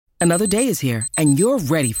Another day is here, and you're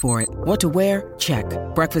ready for it. What to wear? Check.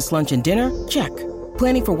 Breakfast, lunch, and dinner? Check.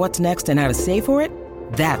 Planning for what's next and how to save for it?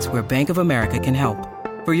 That's where Bank of America can help.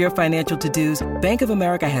 For your financial to-dos, Bank of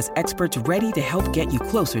America has experts ready to help get you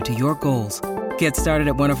closer to your goals. Get started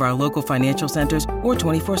at one of our local financial centers or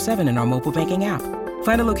 24/7 in our mobile banking app.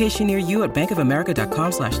 Find a location near you at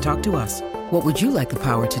bankofamerica.com/talktous. What would you like the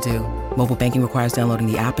power to do? Mobile banking requires downloading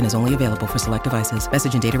the app and is only available for select devices.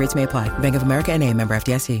 Message and data rates may apply. Bank of America N.A., member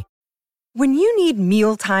FDIC. When you need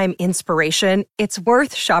mealtime inspiration, it's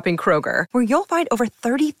worth shopping Kroger, where you'll find over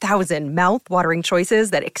 30,000 mouth-watering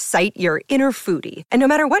choices that excite your inner foodie. And no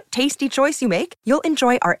matter what tasty choice you make, you'll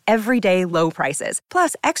enjoy our everyday low prices,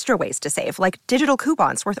 plus extra ways to save, like digital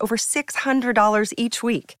coupons worth over $600 each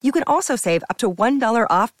week. You can also save up to $1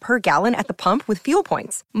 off per gallon at the pump with fuel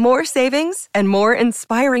points. More savings and more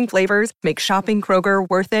inspiring flavors make shopping Kroger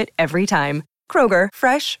worth it every time. Kroger,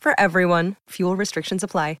 fresh for everyone. Fuel restrictions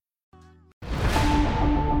apply.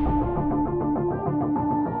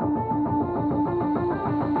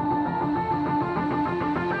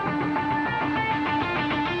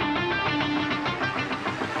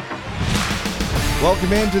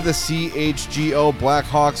 Welcome into the CHGO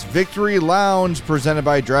Blackhawks Victory Lounge presented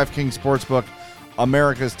by DraftKings Sportsbook,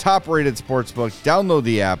 America's top-rated sportsbook. Download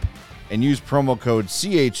the app and use promo code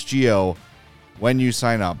CHGO when you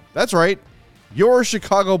sign up. That's right. Your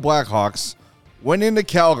Chicago Blackhawks went into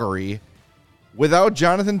Calgary without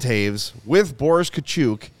Jonathan Toews, with Boris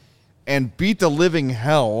Tkachuk, and beat the living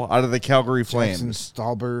hell out of the Calgary Flames.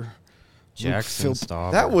 Jackson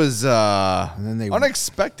Stauber. That was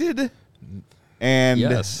unexpected. And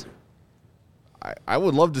yes. I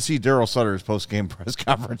would love to see Daryl Sutter's post-game press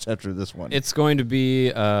conference after this one. It's going to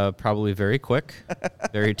be probably very quick,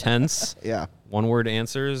 very tense. Yeah. One-word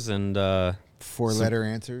answers and four-letter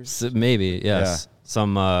answers. Maybe, yes. Yeah.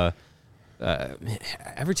 Some.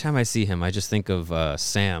 Every time I see him, I just think of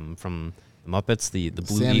Sam from the Muppets, the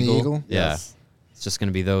Blue Sam Eagle. The Eagle? Yeah. Yes. It's just going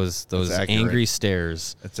to be those angry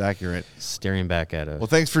stares. That's accurate. Staring back at us. Well,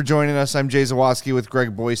 thanks for joining us. I'm Jay Zawoski with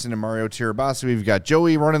Greg Boyson and Mario Tirabassi. We've got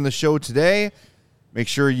Joey running the show today. Make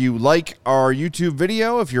sure you like our YouTube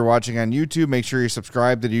video. If you're watching on YouTube, make sure you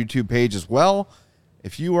subscribe to the YouTube page as well.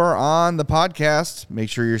 If you are on the podcast,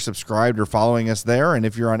 make sure you're subscribed or following us there. And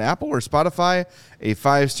if you're on Apple or Spotify, a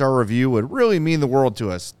 5-star review would really mean the world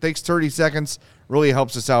to us. It takes 30 seconds, really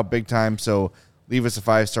helps us out big time. So leave us a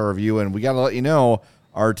 5-star review. And we got to let you know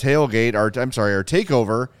our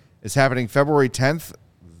takeover is happening February 10th.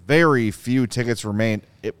 Very few tickets remain.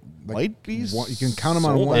 It might be. You can count them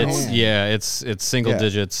on one hand. Yeah, it's single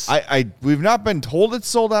digits. We've not been told it's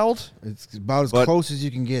sold out. It's about as close as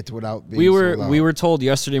you can get without being sold out. We were told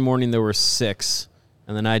yesterday morning there were 6,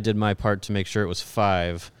 and then I did my part to make sure it was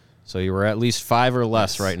 5. So you were at least 5 or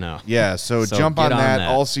less right now. Yeah, so jump on that.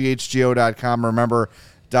 allchgo.com. Remember,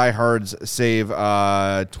 diehards save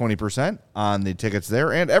 20% on the tickets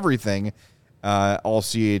there and everything.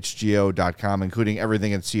 allchgo.com, including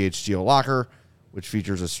everything at CHGO Locker, which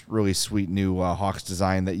features a really sweet new Hawks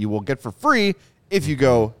design that you will get for free if you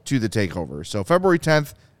go to the takeover. So February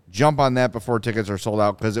 10th, jump on that before tickets are sold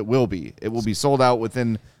out, because it will be. It will be sold out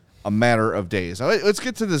within a matter of days. Now, let's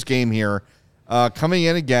get to this game here. Coming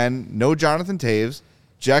in again, no Jonathan Toews,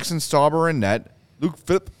 Jackson Stauber in net, Luke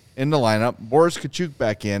Phipp in the lineup, Boris Tkachuk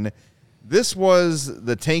back in. This was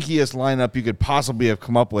the tankiest lineup you could possibly have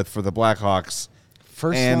come up with for the Blackhawks.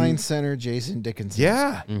 First-line center, Jason Dickinson.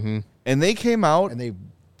 Yeah. Mm-hmm. And they came out. And they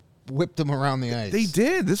whipped them around the ice. They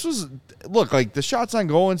did. This was, look, like the shots on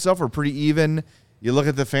goal and stuff are pretty even. You look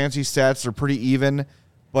at the fancy stats, they're pretty even.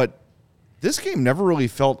 But this game never really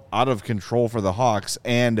felt out of control for the Hawks.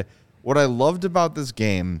 And what I loved about this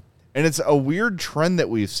game, and it's a weird trend that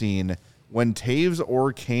we've seen, when Toews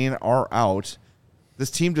or Kane are out, this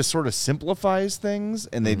team just sort of simplifies things,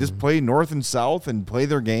 and they just play north and south and play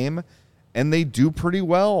their game, and they do pretty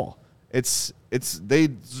well. They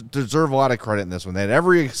deserve a lot of credit in this one. They had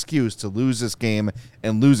every excuse to lose this game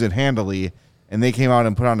and lose it handily, and they came out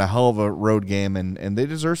and put on a hell of a road game, and they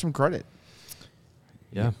deserve some credit.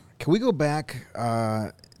 Yeah. Can we go back,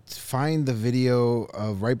 find the video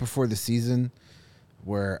of right before the season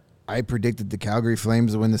where I predicted the Calgary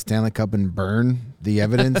Flames to win the Stanley Cup and burn the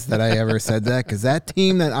evidence that I ever said that? Because that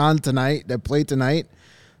team that played tonight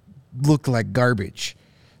looked like garbage.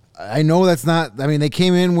 I know that's not – I mean, they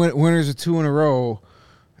came in winners of 2 in a row,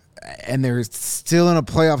 and they're still in a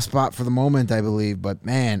playoff spot for the moment, I believe. But,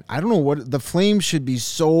 man, I don't know what – the Flames should be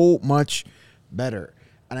so much better.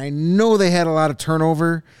 And I know they had a lot of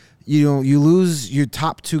turnover. You know, you lose your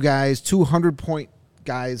top 2 guys, 200-point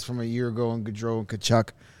guys from a year ago in Gaudreau and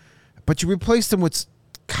Tkachuk, but you replace them with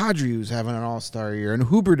Kadri, who's having an all-star year, and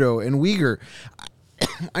Huberdeau and Uyghur.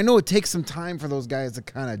 I know it takes some time for those guys to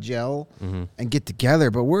kind of gel and get together,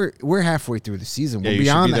 but we're halfway through the season. We're you should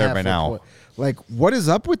beyond be the there halfway by now. point. Like, what is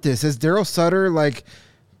up with this? Is Daryl Sutter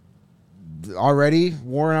already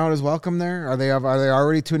worn out his welcome there? Are they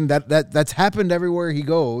already tuned? That's happened everywhere he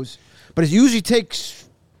goes, but it usually takes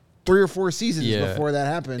 3 or 4 seasons before that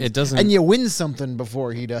happens. It doesn't, and you win something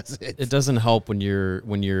before he does it. It doesn't help when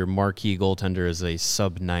your marquee goaltender is a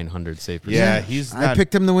sub 900 save percentage. Yeah, he's not. I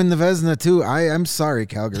picked him to win the Vezina too. I'm sorry,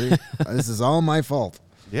 Calgary. This is all my fault.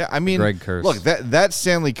 Yeah, I mean, Greg Curse. look, that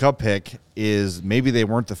Stanley Cup pick is maybe they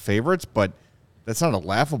weren't the favorites, but that's not a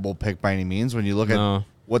laughable pick by any means when you look at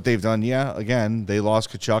what they've done. Yeah, again, they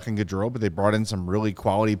lost Tkachuk and Gaudreau, but they brought in some really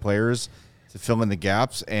quality players to fill in the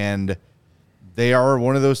gaps, and they are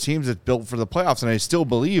one of those teams that's built for the playoffs. And I still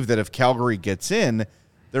believe that if Calgary gets in,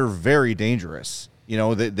 they're very dangerous. You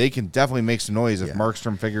know, they can definitely make some noise if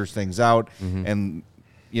Markstrom figures things out. And,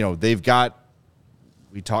 you know, they've got,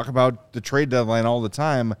 we talk about the trade deadline all the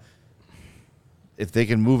time. If they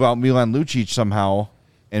can move out Milan Lucic somehow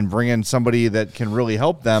and bring in somebody that can really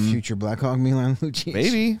help them. Future Blackhawk Milan Lucic.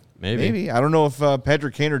 Maybe. I don't know if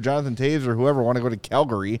Patrick Kane or Jonathan Toews or whoever want to go to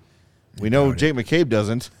Calgary. We know Jake McCabe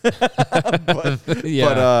doesn't. but you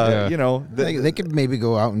know. They could maybe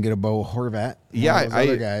go out and get a Bo Horvat.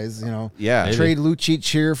 Other guys, you know. Yeah. Maybe. Trade Lucic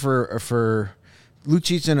here for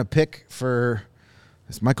Lucic and a pick for,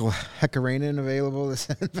 is Michael Hekarainen available to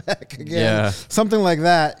send back again? Yeah. Something like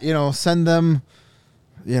that, you know, send them,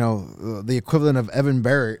 you know, the equivalent of Evan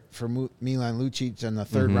Barrett for Milan Lucic and the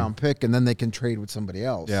third-round pick, and then they can trade with somebody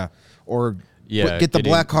else. Yeah. Or Yeah, get the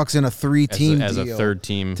getting- Blackhawks in a 3-team as a deal third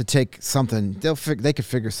team. to take something. They could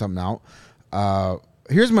figure something out.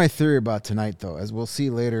 Here's my theory about tonight, though, as we'll see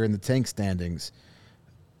later in the tank standings.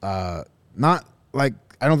 Not like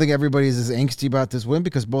I don't think everybody's as angsty about this win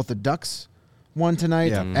because both the Ducks won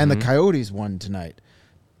tonight and the Coyotes won tonight.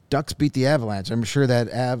 Ducks beat the Avalanche. I'm sure that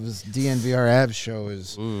DNVR Avs show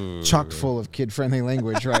is chock full of kid-friendly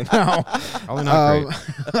language right now. Probably not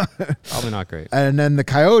great. Probably not great. And then the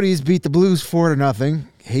Coyotes beat the Blues 4-0.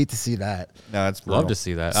 Hate to see that. No, it's brutal. Love to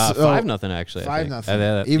see that. So- 5-0 actually.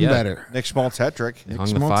 5-0. Even better. Nick Schmaltz hat trick. Hung the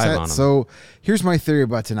Smokes 5 that. on him. So here's my theory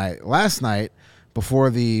about tonight. Last night, before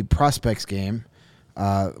the Prospects game,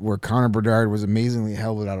 where Connor Bedard was amazingly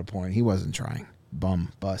held without a point, he wasn't trying.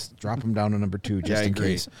 Bust. Drop him down to number 2 just I in agree.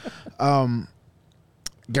 case.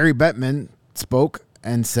 Gary Bettman spoke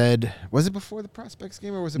and said, was it before the Prospects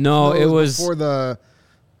game or was it No, it was- before the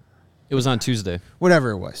It was on Tuesday.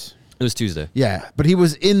 whatever it was? It was Tuesday. Yeah, but he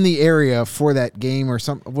was in the area for that game or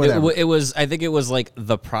something. Whatever. It was. I think it was like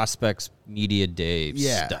the Prospects Media Day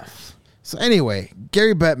stuff. So anyway,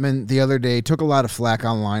 Gary Bettman the other day took a lot of flack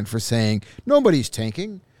online for saying nobody's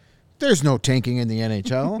tanking. There's no tanking in the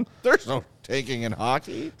NHL. There's no taking in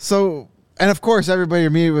hockey. So, and of course, everybody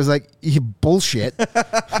immediately was like, "You bullshit,"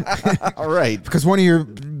 All right. because one of your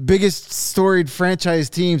biggest storied franchise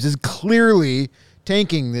teams is clearly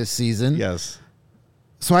tanking this season. Yes.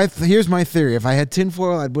 So here's my theory. If I had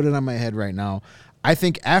tinfoil, I'd put it on my head right now. I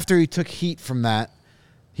think after he took heat from that,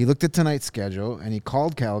 he looked at tonight's schedule and he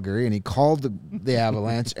called Calgary and he called the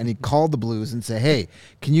Avalanche and he called the Blues and said, "Hey,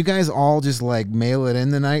 can you guys all just like mail it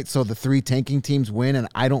in tonight so the 3 tanking teams win and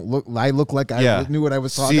I look like I knew what I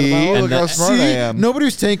was talking See? about? Look how smart I am.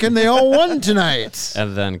 Nobody's tanking. They all won tonight."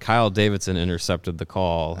 And then Kyle Davidson intercepted the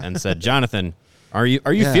call and said, "Jonathan, are you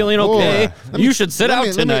feeling okay? You should sit out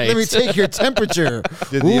tonight." Let me take your temperature.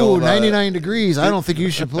 Did the Ooh, old, 99 degrees. I don't think you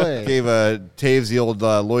should play. Gave Taves the old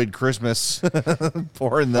Lloyd Christmas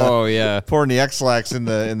pouring the X-Lax in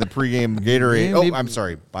the pregame Gatorade. Yeah, maybe- I'm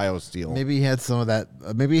sorry, BioSteel. Maybe he had some of that.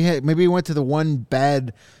 Maybe he went to the one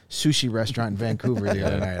bad sushi restaurant in Vancouver the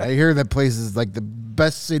other night. I hear that place is like the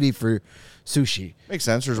best city for sushi. Makes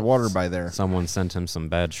sense. There's water by there. Someone sent him some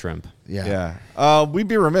bad shrimp. Yeah. Yeah. We'd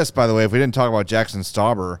be remiss, by the way, if we didn't talk about Jackson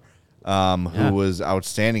Stauber, who was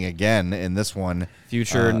outstanding again in this one.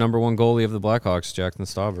 Future number 1 goalie of the Blackhawks, Jackson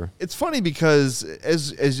Stauber. It's funny because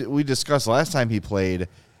as we discussed last time he played,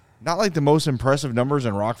 not like the most impressive numbers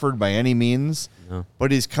in Rockford by any means,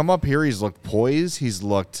 but he's come up here. He's looked poised. He's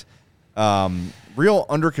looked real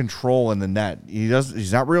under control in the net.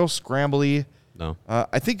 He's not real scrambly. No.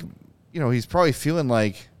 I think, he's probably feeling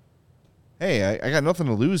like, hey, I got nothing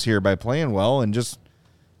to lose here by playing well and just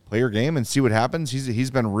play your game and see what happens.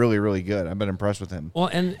 He's been really, really good. I've been impressed with him. Well,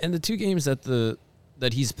 and the 2 games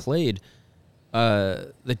that he's played,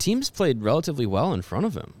 the team's played relatively well in front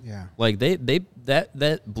of him. Yeah. Like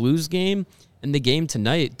that Blues game and the game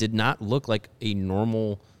tonight did not look like a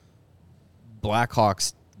normal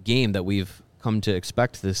Blackhawks game that we've come to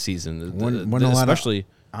expect this season. Won a lot of-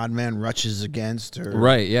 odd man rushes against, or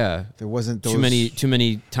Right, yeah. there wasn't those Too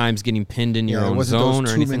many times getting pinned in your there own wasn't zone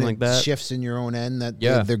those or anything 2-minute like that. shifts in your own end that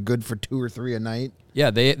Yeah. they're good for 2 or 3 a night. Yeah,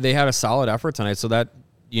 they had a solid effort tonight, so that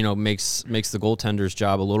makes the goaltender's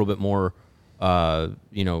job a little bit more, a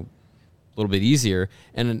little bit easier.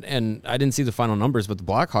 And I didn't see the final numbers, but the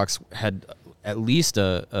Blackhawks had at least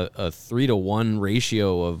a 3-to-1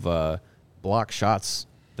 ratio of block shots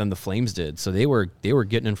than the Flames did. So they were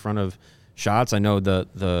getting in front of shots. I know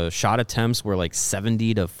the shot attempts were like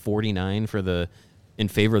 70-49 in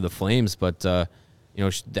favor of the Flames, but the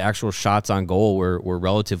actual shots on goal were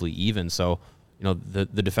relatively even. So the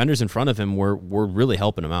defenders in front of him were really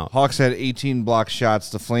helping him out. Hawks had 18 block shots.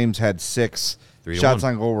 The Flames had 6. 3-1. Shots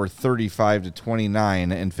on goal were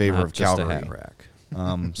 35-29 in favor Not of just Calgary. a hat rack.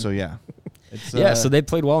 So yeah, it's, Yeah, so they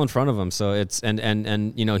played well in front of him. So it's and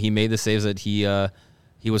he made the saves that he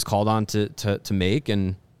was called on to make.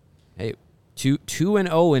 And hey,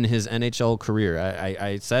 2-0 in his NHL career.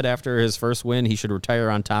 I said after his first win he should retire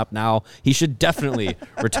on top. Now he should definitely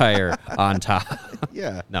retire on top.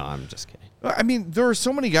 yeah. No, I'm just kidding. I mean, there are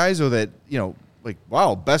so many guys though that like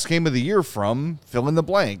wow, best game of the year from fill in the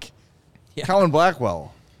blank. Yeah. Colin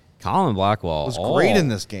Blackwell. Colin Blackwell Was great in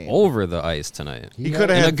this game. over the ice tonight. He could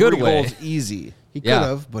have in had a good 3 way. goals easy. He could Yeah.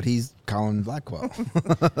 have, but he's Colin Blackwell.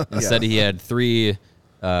 Instead, he had 3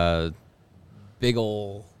 big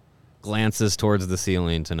ol' glances towards the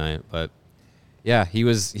ceiling tonight. But yeah, he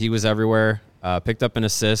was everywhere. Picked up an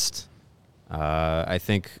assist. I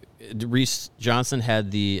think Reese Johnson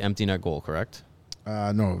had the empty net goal, correct?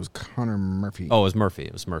 No, it was Connor Murphy. Oh, it was Murphy.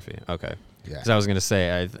 Okay. Yeah. Because I was going to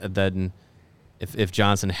say, then if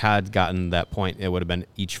Johnson had gotten that point, it would have been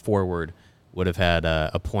each forward would have had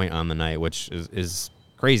a point on the night, which is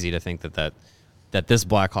crazy to think that this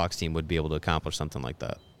Blackhawks team would be able to accomplish something like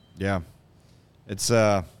that. Yeah, it's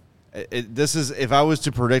this is if I was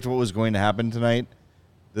to predict what was going to happen tonight,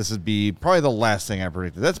 this would be probably the last thing I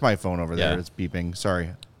predicted. That's my phone over there. Yeah. It's beeping. Sorry,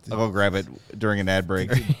 I'll go grab it during an ad break.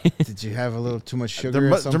 Did you have a little too much sugar?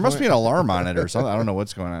 there at some must be point? an alarm on it or something. I don't know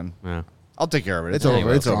what's going on. Yeah. I'll take care of it. It's over.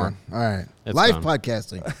 Anyway, It's over. on. All right. It's Live gone.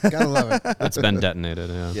 podcasting. Gotta love it. It's been detonated.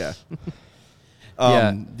 Yeah.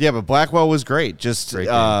 Yeah. Yeah, but Blackwell was great. Just Great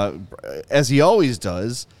as he always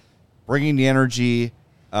does, bringing the energy,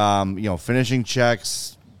 finishing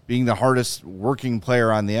checks, being the hardest working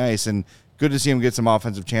player on the ice, and good to see him get some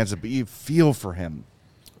offensive chances. But you feel for him.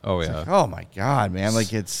 Oh yeah. Like, oh my God, man!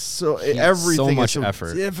 Like it's so so everything much is so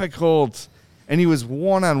effort. difficult. And he was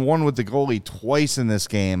 1-on-1 with the goalie twice in this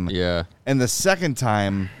game. Yeah. And the second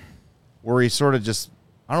time, where he sort of just,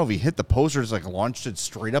 I don't know if he hit the post or just like launched it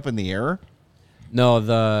straight up in the air.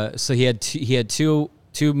 No, so he had two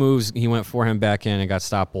moves. He went forehand back in and got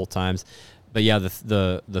stopped both times. But yeah,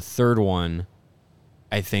 the third one,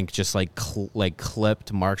 I think just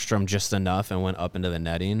clipped Markstrom just enough and went up into the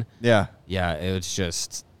netting. Yeah. Yeah, it was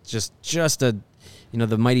just a,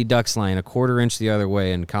 the Mighty Ducks line, a quarter inch the other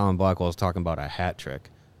way, and Colin Blackwell was talking about a hat trick,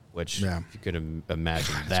 which Yeah. if you could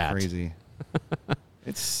imagine that. Crazy.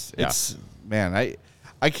 It's man,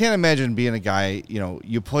 I can't imagine being a guy,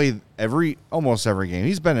 you play almost every game.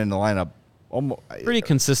 He's been in the lineup almost Pretty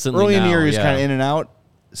consistently early in the now, year. He's yeah. kind of in and out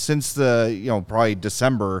since the probably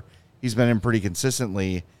December. He's been in pretty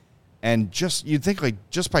consistently, and you'd think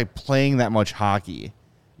just by playing that much hockey,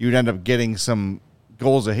 you'd end up getting some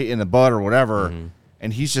goals a hit in the butt or whatever. Mm-hmm.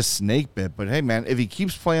 And he's just snake bit. But hey, man, if he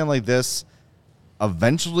keeps playing like this,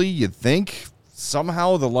 eventually you'd think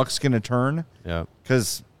somehow the luck's going to turn. Yeah.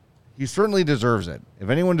 Because he certainly deserves it. If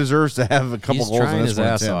anyone deserves to have a couple He's goals in trying this his one,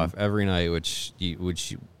 ass it's him. off every night, which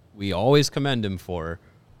we always commend him for.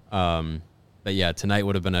 But yeah, tonight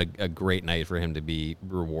would have been a great night for him to be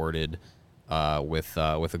rewarded with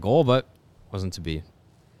a goal, but wasn't to be.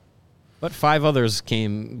 But 5 others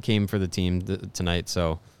came for the team tonight,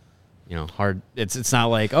 so hard. It's not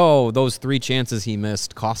like those 3 chances he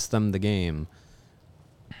missed cost them the game.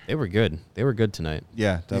 They were good. They were good tonight.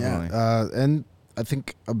 Yeah, definitely. Yeah, and I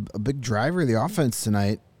think a big driver of the offense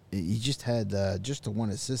tonight. He just had just the 1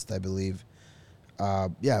 assist, I believe.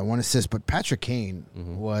 1 assist. But Patrick Kane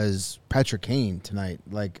was Patrick Kane tonight.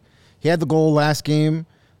 Like, he had the goal last game.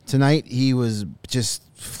 Tonight, he was just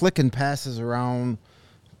flicking passes around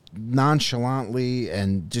nonchalantly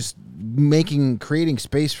and just creating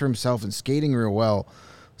space for himself and skating real well.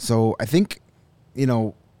 So I think,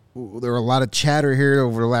 there were a lot of chatter here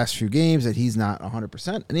over the last few games that he's not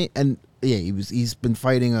 100%. He's been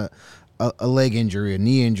fighting a leg injury, a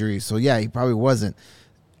knee injury. So yeah, he probably wasn't.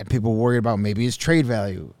 And people worried about maybe his trade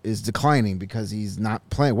value is declining because he's not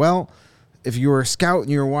playing. Well, if you were a scout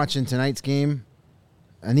and you were watching tonight's game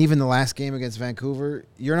and even the last game against Vancouver,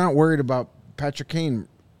 you're not worried about Patrick Kane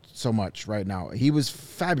so much right now. He was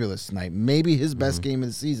fabulous tonight. Maybe his best game of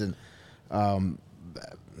the season.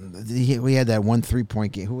 We had that 1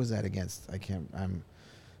 3-point game. Who was that against?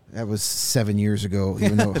 That was 7 years ago.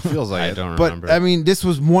 Even though It feels like I it. don't but remember. I mean, this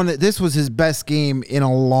was his best game in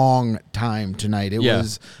a long time tonight. It Yeah.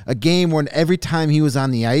 was a game when every time he was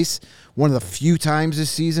on the ice, one of the few times this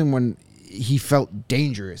season when he felt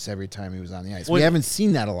dangerous every time he was on the ice. We Well, haven't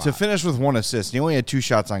seen that a lot. To finish with 1 assist, he only had 2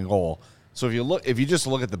 shots on goal. So if you just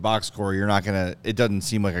look at the box score, you're not gonna. It doesn't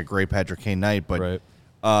seem like a great Patrick Kane night, but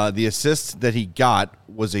Right. the assist that he got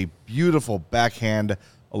was a beautiful backhand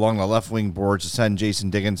along the left wing board to send Jason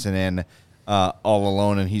Dickinson in all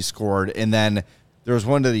alone, and he scored. And then there was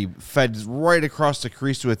one that he fed right across the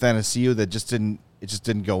crease to Athanasiou that just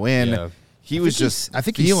didn't go in. Yeah. He was just. I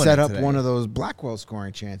think he feeling set it up today. one of those Blackwell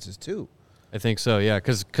scoring chances too. I think so, yeah,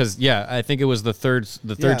 because I think it was the third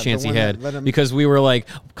Yeah, chance the he one had that let him- because we were like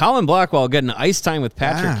Colin Blackwell getting ice time with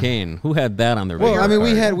Patrick Ah. Kane. Who had that on their Well, radar I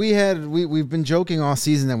mean, card? we've been joking all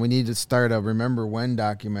season that we need to start a Remember When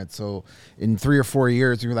document. So in 3 or 4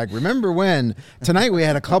 years, we were like, remember when? Tonight we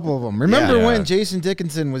had a couple of them. Remember Yeah. when Jason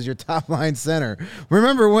Dickinson was your top line center?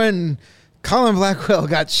 Remember when Colin Blackwell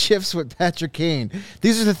got shifts with Patrick Kane?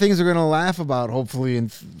 These are the things we're going to laugh about, hopefully, in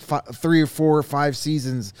 3 or 4 or 5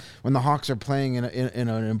 seasons when the Hawks are playing in an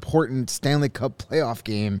important Stanley Cup playoff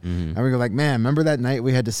game. And we go like, man, remember that night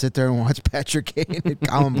we had to sit there and watch Patrick Kane and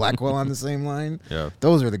Colin Blackwell on the same line? Yeah.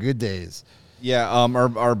 Those are the good days. Yeah,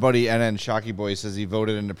 our buddy NN Shockey Boy says he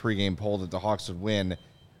voted in the pregame poll that the Hawks would win.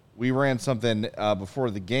 We ran something before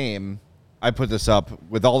the game. I put this up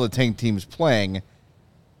with all the tank teams playing.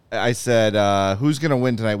 I said, who's going to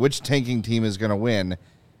win tonight? Which tanking team is going to win?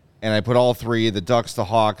 And I put all 3, the Ducks, the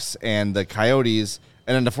Hawks, and the Coyotes.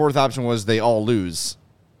 And then the 4th option was they all lose.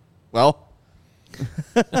 Well,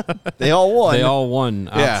 they all won. They all won.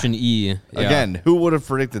 Yeah. Option E. Yeah. Again, who would have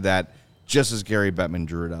predicted that just as Gary Bettman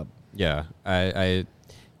drew it up? Yeah, I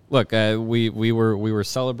look. We were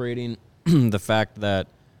celebrating the fact that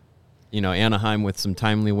Anaheim with some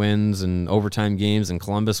timely wins and overtime games, and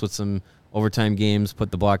Columbus with some overtime games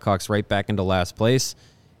put the Blackhawks right back into last place.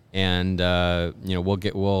 And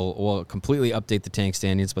we'll completely update the tank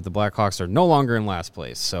standings, but the Blackhawks are no longer in last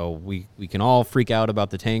place. So we can all freak out about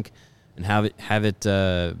the tank and have it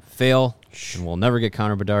fail, and we'll never get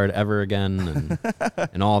Connor Bedard ever again,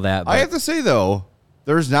 and all that. I have to say, though,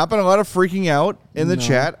 there's not been a lot of freaking out in the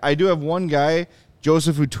chat. I do have one guy,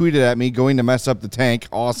 Joseph, who tweeted at me, going to mess up the tank.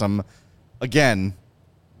 Awesome. Again,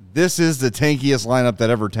 this is the tankiest lineup that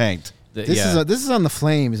ever tanked. This is on the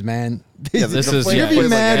Flames, man. Yeah, This The is Flames You're played be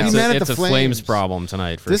mad. like Be ass. mad at it's the a Flames Flames problem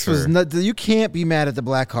tonight for This sure. was not. You can't be mad at the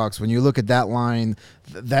Blackhawks when you look at that line,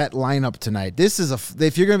 that lineup tonight. This is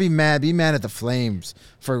if you're gonna be mad at the Flames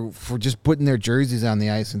for just putting their jerseys on the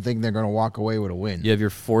ice and thinking they're gonna walk away with a win. You have your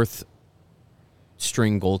 4th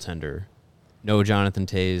string goaltender, no Jonathan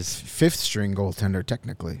Tays. 5th string goaltender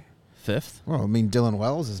technically. 5th? Well, I mean Dylan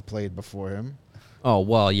Wells has played before him. Oh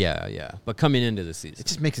well, yeah. But coming into the season, It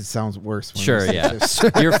just makes it sound worse. When sure, you say yeah. this.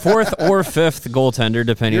 Your 4th or 5th goaltender,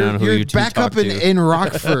 depending on who your you two backup talk to. in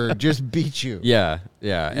Rockford just beat you. Yeah.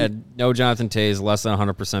 And no Jonathan Tays, less than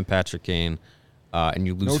 100% Patrick Kane, and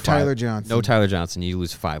you lose. No Tyler Johnson. No Tyler Johnson. You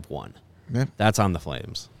lose 5-1. Yeah. That's on the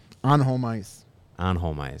Flames On home ice. on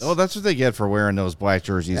home ice. Oh, that's what they get for wearing those black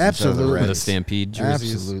jerseys instead of the Absolutely. the red. Stampede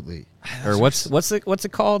jerseys. Absolutely. Or what's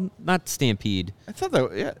it called? Not Stampede. I thought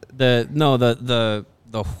that, yeah.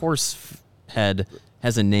 The horse head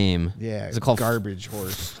has a name. Yeah. Is it called Garbage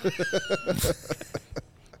Horse?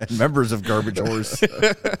 And members of Garbage Horse.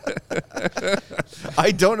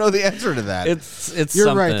 I don't know the answer to that. It's You're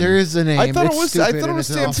something. right. There is a name. I thought it It's was- stupid I thought it and was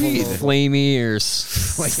it's an awful Stampede. logo. Flamey or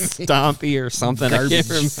Stompy or something. I can't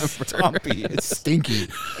remember. Stompy. It's stinky.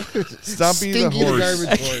 Stompy the Stinky horse.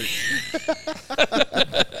 garbage horse.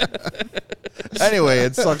 Anyway,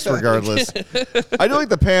 it sucks regardless. I do like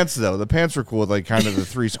the pants, though. The pants were cool with like kind of the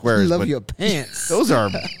 3 squares. Love but your pants. those are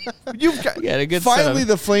you've got, You got a good set finally of-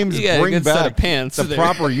 the Flames you got a bring good set back of pants the there.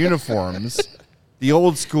 proper uniforms. The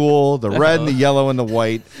old school, the red and the yellow and the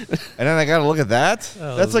white. And then I got to look at that.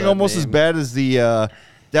 That's like that almost as name. bad as the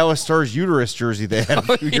Dallas Stars uterus jersey they had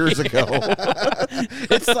a few years ago.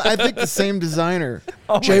 It's, I think, the same designer.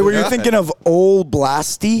 Jay, were you thinking of Old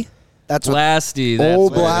Blasty? That's what. Blasty. That's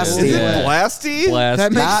Old what it Blasty. Is it Yeah. Blasty? Blasty.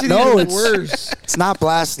 That makes it No, even it's- worse. It's not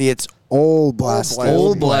Blasty. It's Old Blasty.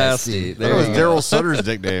 Old Blasty. That There was you go. Daryl Sutter's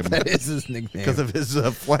nickname That is his nickname. because of his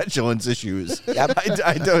flatulence issues. Yep.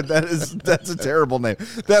 I don't. That's a terrible name.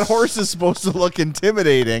 That horse is supposed to look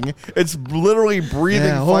intimidating. It's literally breathing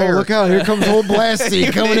Yeah, fire. oh, look out. Here comes old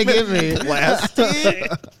Blasty coming to get me.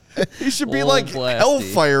 Blasty. He should be Old like Blasty.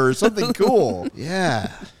 Hellfire or something cool.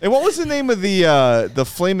 Yeah. And what was the name of the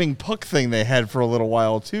flaming puck thing they had for a little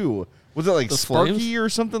while too? Was it like The Sparky Flames? or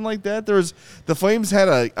something like that? The Flames had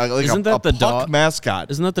a Isn't that the puck dog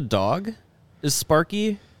mascot. Isn't that the dog? Is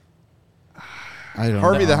Sparky? I don't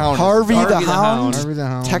Harvey know. the Hound. Harvey Harvey the the Hound. Harvey the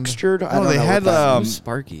Hound. Textured. I No, don't they know had, what that Who's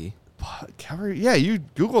Sparky? Calgary. Yeah, you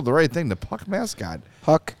Googled the right thing. The puck mascot.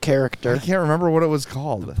 Puck I character. can't remember what it was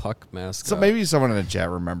called. Puck mascot. So maybe someone in the chat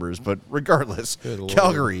remembers, but regardless, Good Lord.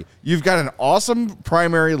 Calgary, you've got an awesome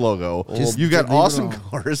primary logo. You've got leave it awesome alone.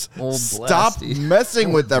 colors. Old Stop Blasty.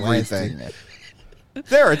 messing with everything.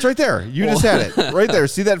 There, it's right there. You just had it right there.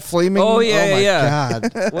 See that flaming? Oh yeah, my yeah.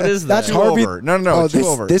 God. What is that? That's Two Harvey. over. No, Oh, two this-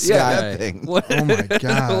 over. this yeah, guy. that thing. What? Oh my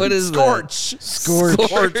God. What is Scorch. Scorch.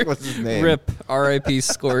 Scorch was his name. Rip. R.I.P.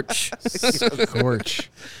 Scorch. Scorch.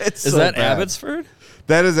 It's Is so that bad. Abbotsford?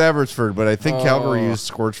 That is Abbotsford, but I think Calgary Oh. used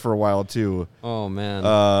Scorch for a while too. Oh man.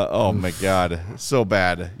 Oh my God, so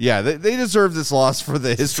bad. Yeah, they deserve this loss for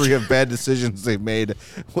the history of bad decisions they've made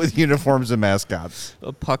with uniforms and mascots.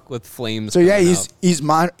 A puck with flames. So yeah, coming he's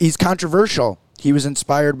out. he's controversial. He was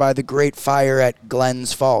inspired by the Great Fire at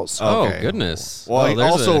Glens Falls. Oh Okay. goodness. Well, Oh, he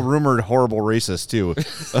there's also a- rumored horrible racist too,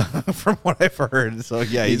 from what I've heard. So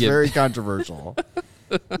yeah, he's get- very controversial.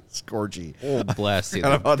 Scorchy. old Blasty.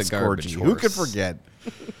 Forgot about the garbage Scorchy. Who could horse. forget?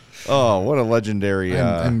 Oh, what a legendary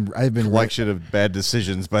I've been collection of bad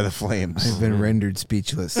decisions by the Flames. I've been rendered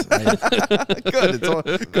speechless. Good.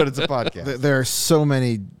 It's a podcast. There are so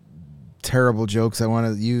many terrible jokes I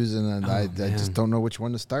want to use, and I man. just don't know which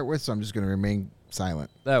one to start with, so I'm just going to remain silent.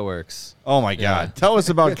 That works. Oh my God! Tell us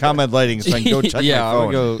about ComEd lighting so I can go check yeah, my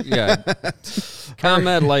I'll phone. go. Yeah.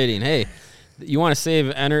 ComEd lighting. Hey, you want to save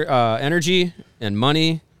energy and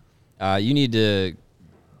money? You need to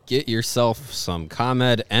get yourself some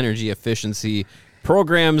ComEd energy efficiency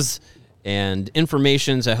programs and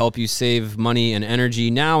information to help you save money and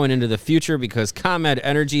energy now and into the future, because ComEd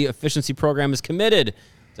Energy Efficiency Program is committed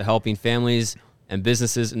to helping families and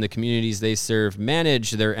businesses in the communities they serve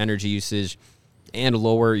manage their energy usage and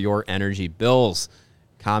lower your energy bills.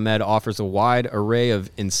 ComEd offers a wide array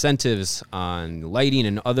of incentives on lighting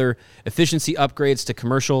and other efficiency upgrades to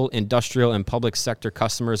commercial, industrial, and public sector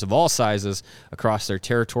customers of all sizes across their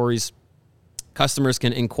territories. Customers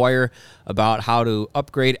can inquire about how to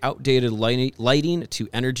upgrade outdated lighting to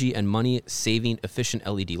energy and money-saving efficient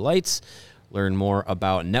LED lights. Learn more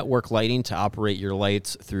about network lighting to operate your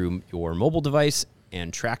lights through your mobile device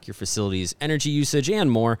and track your facility's energy usage and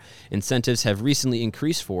more. Incentives have recently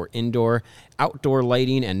increased for indoor, outdoor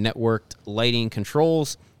lighting, and networked lighting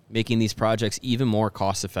controls, making these projects even more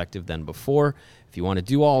cost-effective than before. If you want to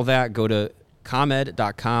do all that, go to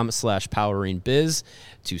comed.com/poweringbiz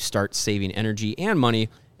to start saving energy and money.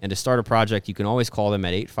 And to start a project, you can always call them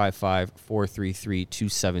at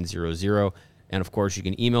 855-433-2700. And of course, you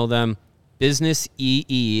can email them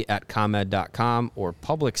businessee@comed.com or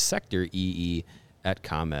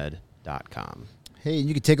publicsectoree@comed.com. Hey,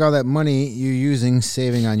 you can take all that money you're using,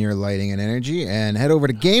 saving on your lighting and energy, and head over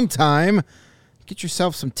to Game Time. Get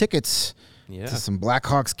yourself some tickets Yeah. to some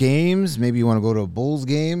Blackhawks games. Maybe you want to go to a Bulls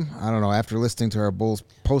game. I don't know. After listening to our Bulls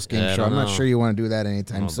post-game Yeah, I show, I'm don't not know. sure you want to do that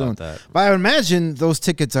anytime I don't know soon. about that. But I would imagine those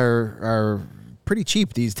tickets are pretty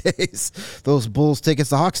cheap these days. Those Bulls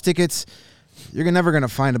tickets, the Hawks tickets, you're never going to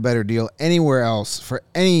find a better deal anywhere else for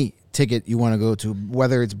any ticket you want to go to,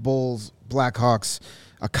 whether it's Bulls, Blackhawks,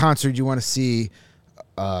 a concert you want to see,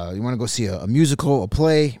 you want to go see a musical, a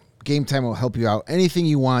play. Game Time will help you out. Anything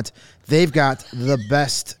you want, they've got the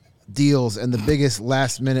best deals and the biggest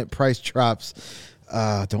last-minute price drops.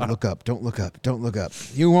 Don't look up. Don't look up. Don't look up.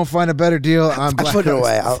 You won't find a better deal on I put it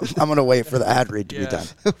away. Blackhawks. I'm going to wait for the ad read to be done.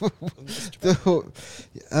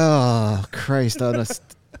 Oh, Christ on us.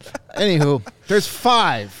 Anywho, there's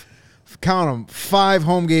 5. Count them. 5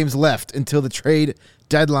 home games left until the trade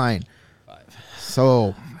deadline.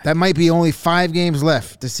 So that might be only 5 games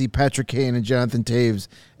left to see Patrick Kane and Jonathan Taves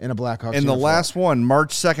in a Blackhawks And the uniform. last one,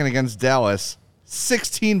 March 2nd against Dallas,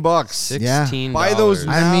 $16. $16. Buy those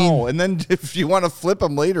now, I mean- and then if you want to flip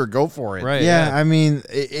them later, go for it. Right. Yeah, I mean,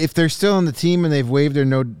 if they're still on the team and they've waived their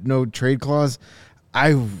no trade clause,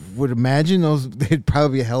 I would imagine they'd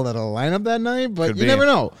probably be held out of the lineup that night. But Could you be. never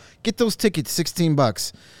know. Get those tickets,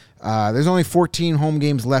 $16. There's only 14 home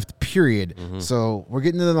games left, period. So we're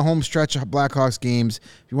getting into the home stretch of Blackhawks games.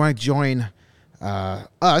 If you want to join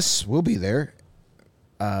us, we'll be there.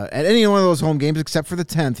 At any one of those home games, except for the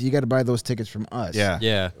 10th, you got to buy those tickets from us. Yeah.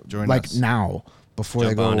 Yeah. Join Like us. now, before they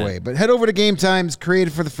Jump go on it. away. But head over to Game Times,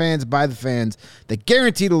 created for the fans, by the fans. They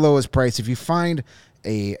guarantee the lowest price. If you find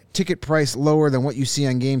a ticket price lower than what you see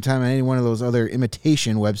on Game Time on any one of those other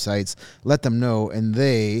imitation websites, let them know, and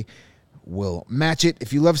they will match it.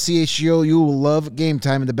 If you love CHGO, you will love Game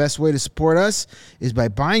Time, and the best way to support us is by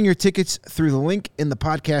buying your tickets through the link in the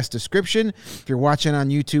podcast description. If you're watching on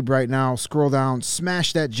YouTube right now, scroll down,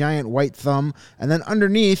 smash that giant white thumb, and then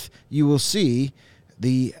underneath you will see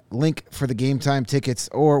the link for the Game Time tickets,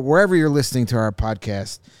 or wherever you're listening to our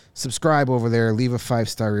podcast. Subscribe over there, leave a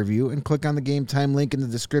 5-star review, and click on the Game Time link in the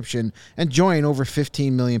description and join over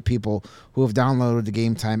 15 million people who have downloaded the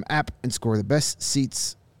Game Time app and score the best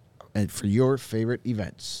seats for your favorite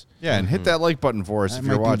events. Yeah, and hit that like button for us That if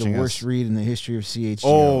you're might be watching the worst us. read in the history of CHGO.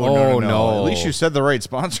 Oh, no. no. At least you said the right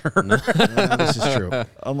sponsor. Yeah, this is true. I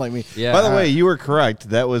Unlike me. Yeah. By the way, you were correct.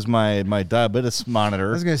 That was my diabetes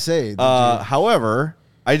monitor. was going to say, However,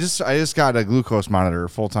 I just got a glucose monitor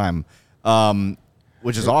full time,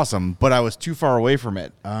 which is awesome. But I was too far away from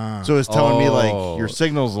it, so it's telling me like your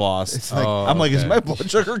signal's lost. It's like- I'm like, is my blood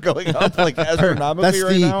sugar going up like astronomically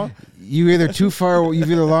right now? you're either too far,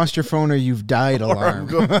 you've either lost your phone or you've died alarm.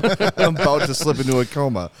 I'm about to slip into a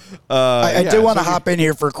coma. I did want to hop in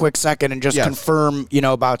here for a quick second and just Yes. confirm,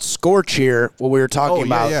 about Scorch here, what we were talking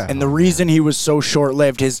about. yeah. And the reason he was so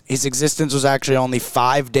short-lived, his existence was actually only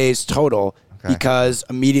 5 days total, because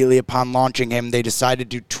immediately upon launching him, they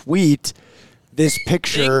decided to tweet this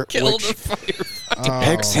picture, Killed which a firefighter.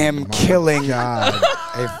 depicts him killing God.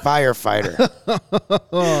 a firefighter.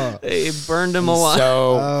 They burned him alive.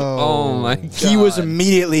 So Oh my god. he was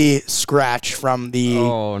immediately scratched from the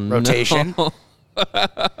rotation. No.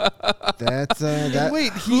 That's that.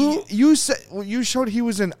 Wait, you said you showed he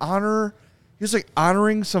was in honor. He was like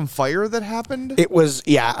honoring some fire that happened. It was,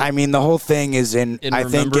 I mean, the whole thing is in I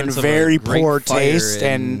think, in remembrance of a very great poor fire taste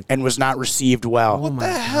in- and was not received well. What the my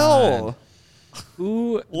hell? God.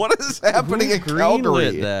 Who What is happening who in Calgary?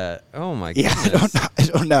 greenlit that? Oh my Yeah, goodness. I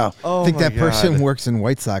don't know. Oh I think my that person God. works in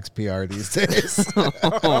White Sox PR these days.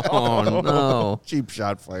 Oh no. Cheap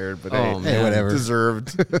shot fired, but Oh, hey, man. whatever.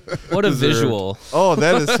 deserved. What a Deserved. visual. Oh,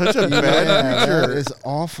 that is such a bad Yeah, that picture. is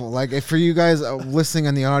awful. Like if for you guys listening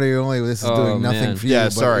on the audio only, this is Oh, doing nothing man. for you. Yeah,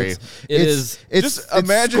 but sorry. It's Just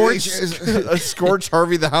imagine Scorch- a Scorch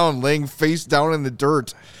Harvey the Hound laying face down in the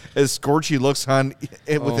dirt as Scorchy looks on with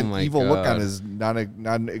Oh an my evil look on God. his non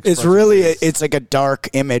It's really, it's like a dark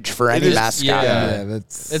image for any is, mascot. yeah. yeah,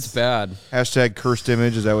 that's It's bad. hashtag cursed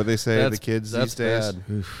image. Is that what they say to the kids that's these days?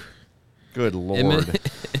 bad. Good lord.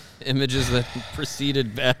 Images that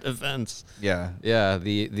preceded bad events. Yeah. Yeah,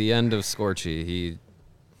 the end of Scorchy. He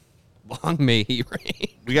long may he reign.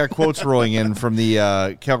 We got quotes rolling in from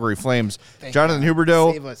the Calgary Flames. Jonathan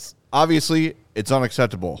Huberdeau, Save us. obviously, it's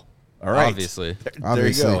unacceptable. All right. Obviously. There you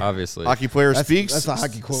Obviously. go. Obviously. Hockey player That's- speaks. that's a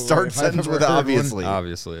hockey quote Start if I've sentence ever with heard one. obviously.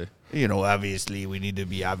 Obviously. Obviously, we need to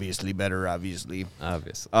be obviously better, obviously.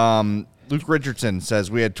 Obviously. Luke Richardson says,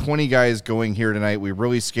 we had 20 guys going here tonight. We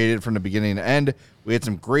really skated from the beginning to end. We had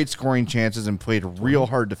some great scoring chances and played real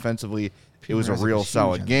hard defensively. It was a Razor real was huge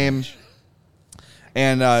solid on the game.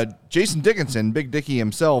 And Jason Dickinson, Big Dicky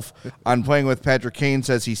himself, on playing with Patrick Kane,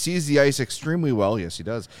 says he sees the ice extremely well. Yes, he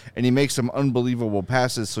does. And he makes some unbelievable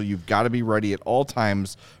passes, so you've got to be ready at all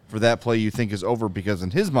times for that play you think is over, because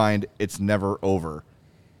in his mind, it's never over.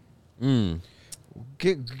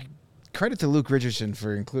 Credit to Luke Richardson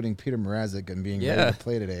for including Peter Mrazek and being Yeah. ready to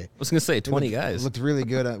play today. I was going to say 20 He guys. looked really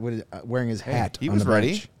good wearing his hat. He on was the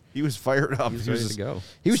ready. bench. He was fired up. He was ready to go.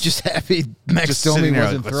 He was just happy Max Just Domi sitting there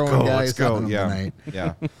wasn't like, throwing guys let's go. on him Yeah. tonight.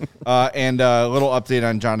 Yeah. And a little update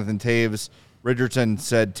on Jonathan Taves. Richardson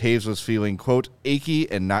said Taves was feeling, quote,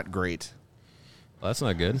 achy and not great. Well, that's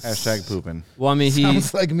not good. Hashtag pooping. Well, I mean, he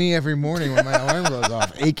Sounds like me every morning when my alarm goes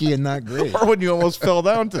off. Achy and not great. Or when you almost fell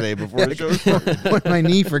down today before the show started. When my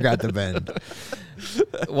knee forgot to bend.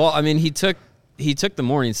 well, I mean, he took the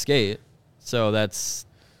morning skate, so that's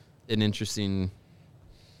an interesting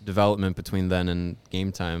development between then and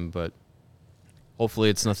game time. But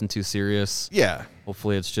hopefully, it's nothing too serious. Yeah.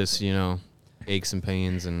 Hopefully, it's just aches and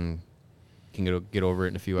pains, and can get over it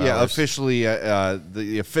in a few Yeah, hours. officially,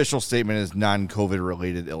 the official statement is non-COVID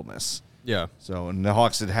related illness. Yeah. So, and the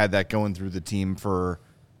Hawks had that going through the team for,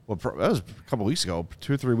 that was a couple weeks ago,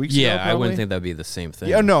 2 or 3 weeks ago. Yeah, I probably. wouldn't think that'd be the same thing.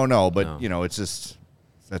 Yeah, no, but, No. it's just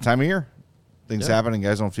it's that time of year. Things Yeah. happen and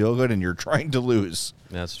guys don't feel good and you're trying to lose.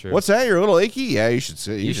 That's true. What's that? You're a little achy? Yeah, you should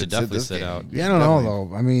sit. You should definitely this sit game. out. You Yeah, I should don't know definitely-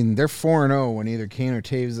 though. I mean, they're 4-0 when either Kane or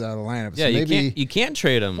Taves is out of the lineup. Yeah, so you maybe you can't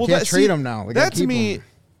trade him. Well, Can't that- trade see, him now. They gotta That to keep me, him.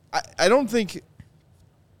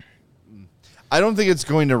 I don't think it's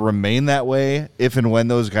going to remain that way if and when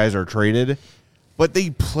those guys are traded. But they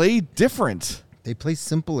play different. they play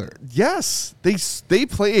simpler. Yes, they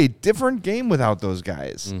play a different game without those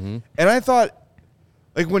guys. Mm-hmm. And I thought,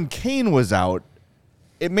 like when Kane was out,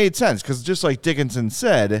 it made sense because just like Dickinson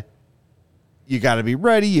said, you got to be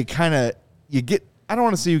ready. You get, I don't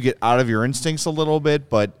want to say you get out of your instincts a little bit,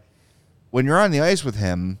 but when you're on the ice with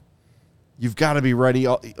him, you've got to be ready.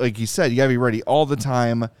 Like you said, you got to be ready all the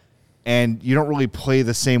time, and you don't really play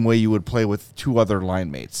the same way you would play with two other line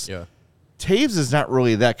mates. Yeah. Taves is not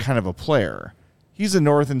really that kind of a player. He's a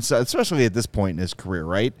north and south, especially at this point in his career,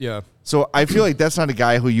 right? Yeah. So I feel like that's not a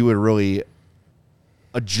guy who you would really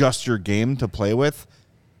adjust your game to play with.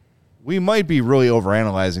 We might be really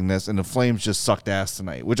overanalyzing this, and the Flames just sucked ass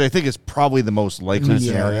tonight, which I think is probably the most likely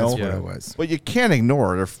scenario. That's what it was. But you can't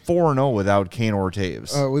ignore it. They're 4-0 without Kane or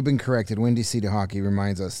Taves. We've been corrected. Windy City Hockey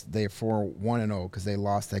reminds us they're 4-1-0 because they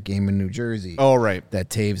lost that game in New Jersey. Oh, right. That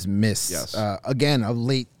Taves missed. Yes. Again, a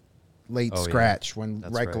late scratch when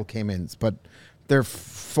Reichel came in. But they're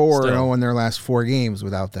 4-0 in their last 4 games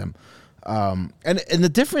without them. And the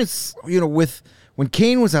difference, with when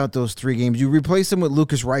Kane was out those 3 games, you replace him with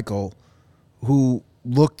Lucas Reichel, who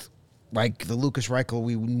looked like the Lucas Reichel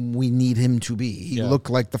we need him to be. He looked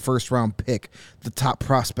like the first-round pick, the top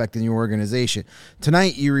prospect in your organization.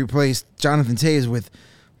 Tonight, you replaced Jonathan Taves with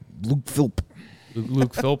Luke Philp.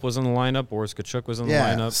 Luke Philp was in the lineup. Boris Kachuk was in the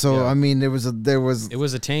lineup. So I mean, it was a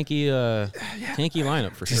tanky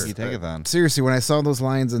lineup for sure. Tankathon. Seriously, when I saw those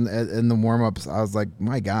lines in the warm-ups, I was like,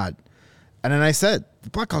 my God. And then I said, the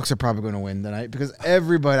Blackhawks are probably going to win tonight because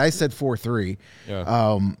I said 4-3.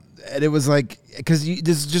 Yeah. And it was like,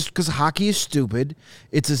 because hockey is stupid.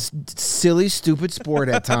 It's a silly, stupid sport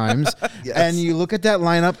at times. Yes. And you look at that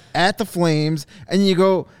lineup at the Flames and you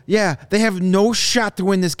go, yeah, they have no shot to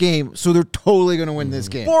win this game, so they're totally going to win this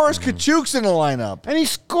game. Boris Kachuk's in the lineup. And he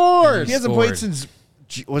scored. He hasn't played since,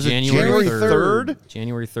 was it January January 3rd?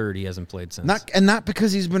 January 3rd, he hasn't played since. Not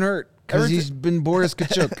because he's been hurt, because he's been Boris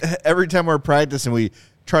Kachuk. Every time we're practicing, we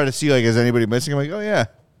try to see, like, is anybody missing? I'm like, oh, yeah,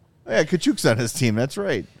 Kachuk's on his team. That's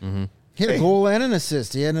right. Mm-hmm. He had a goal and an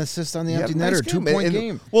assist. He had an assist on the empty netter, 2-point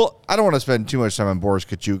game. Well, I don't want to spend too much time on Boris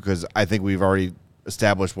Kachuk because I think we've already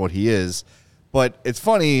established what he is. But it's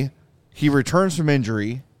funny, he returns from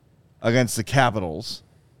injury against the Capitals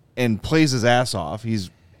and plays his ass off. He's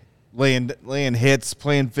laying hits,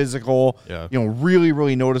 playing physical, really,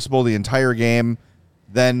 really noticeable the entire game.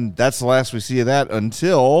 Then that's the last we see of that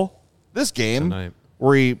until this game tonight,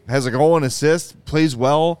 where he has a goal and assist, plays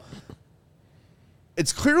well.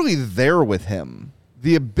 It's clearly there with him.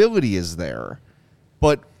 The ability is there,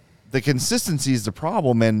 but the consistency is the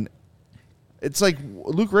problem. And it's like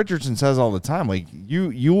Luke Richardson says all the time, like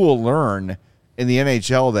you will learn in the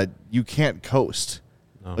NHL that you can't coast.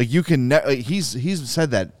 No. Like you can. He's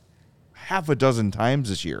said that half a dozen times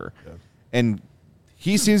this year, and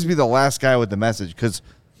he seems to be the last guy with the message because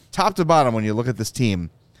top to bottom, when you look at this team,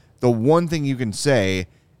 the one thing you can say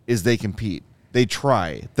is they compete. They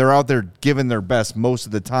try. They're out there giving their best most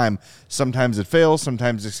of the time. Sometimes it fails,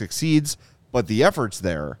 sometimes it succeeds, but the effort's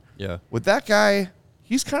there. Yeah. With that guy,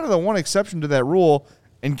 he's kind of the one exception to that rule.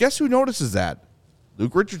 And guess who notices that?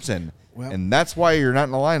 Luke Richardson. Well, and that's why you're not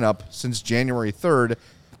in the lineup since January 3rd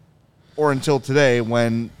or until today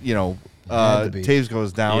when, Taves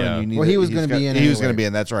goes down. Yeah. And you need he was going to be in. He was going to be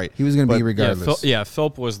in. That's right. He was going to be regardless. Yeah,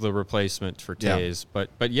 Philp was the replacement for Taves. Yeah.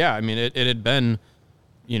 But yeah, I mean, it had been,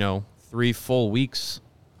 3 full weeks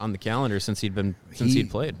on the calendar since he'd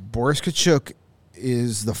played. Boris Kachuk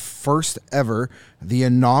is the first ever, the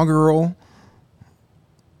inaugural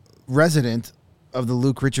resident of the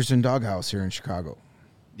Luke Richardson doghouse here in Chicago.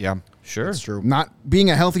 Yeah, sure. That's true. Not being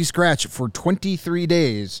a healthy scratch for 23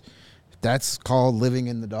 days, that's called living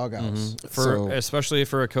in the doghouse. Mm-hmm. Especially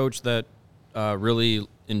for a coach that really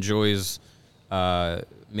enjoys having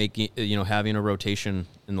a rotation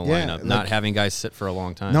in the lineup, not having guys sit for a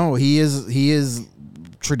long time. No, he is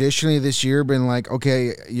traditionally this year been like,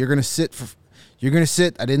 okay, you're gonna sit.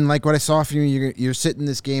 I didn't like what I saw from you. You're sitting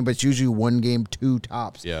this game, but it's usually 1 game, 2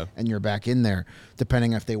 tops. Yeah. And you're back in there,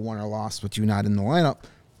 depending if they won or lost with you not in the lineup.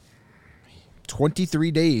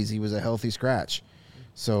 23 days he was a healthy scratch.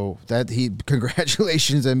 So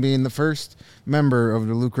congratulations on being the first member of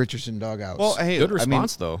the Luke Richardson doghouse. Well, hey, good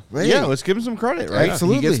response though. Yeah, let's give him some credit, right?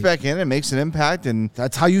 Absolutely. He gets back in and makes an impact, and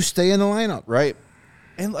that's how you stay in the lineup, right?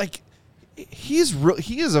 And he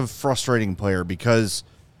is a frustrating player because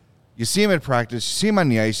you see him at practice, you see him on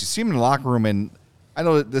the ice, you see him in the locker room, and I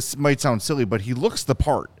know that this might sound silly, but he looks the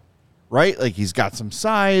part, right? Like he's got some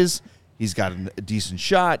size, he's got a decent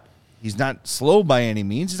shot. He's not slow by any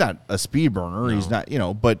means. He's not a speed burner. No. He's not,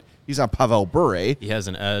 but he's not Pavel Bure. He has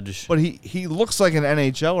an edge. But he looks like an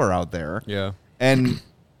NHLer out there. Yeah. And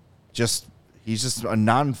he's just a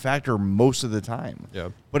non-factor most of the time. Yeah.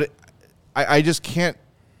 But I just can't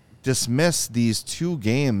dismiss these 2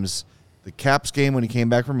 games, the Caps game when he came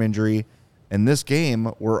back from injury and this game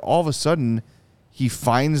where all of a sudden he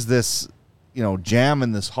finds this, jam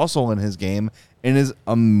and this hustle in his game and is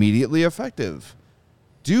immediately effective.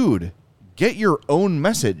 Dude, get your own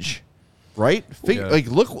message, right? Like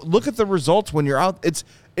look at the results when you're out. It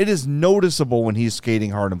is noticeable when he's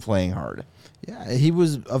skating hard and playing hard. Yeah, he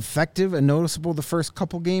was effective and noticeable the first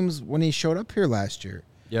couple games when he showed up here last year.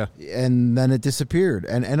 Yeah. And then it disappeared.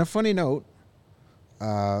 And a funny note,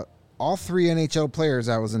 all 3 NHL players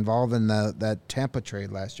that was involved in that Tampa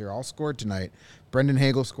trade last year all scored tonight. Brendan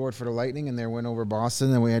Hagel scored for the Lightning in their win over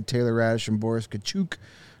Boston, and we had Taylor Radish and Boris Kachuk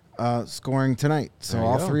scoring tonight. So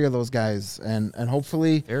all 3 of those guys, and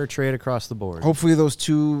hopefully fair trade across the board. Hopefully those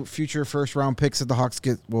 2 future first-round picks that the Hawks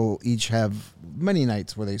get will each have many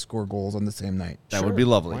nights where they score goals on the same night. That would be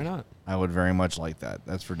lovely. Why not? I would very much like that.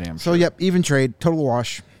 That's for damn So, sure. yep, even trade, total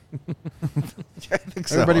wash. I think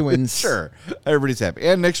so. Everybody wins. Sure. Everybody's happy.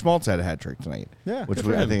 And Nick Schmaltz had a hat trick tonight. Yeah, Which good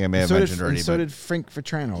for I him. think I may have So mentioned already. So but did Frank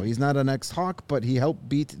Vetrano. He's not an ex-Hawk, but he helped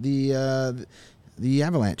beat the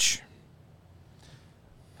Avalanche.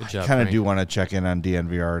 Good job. I kind of Frank. do want to check in on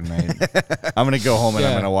DNVR tonight. I'm going to go home and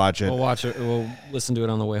I'm going to watch it. We'll watch it. We'll listen to it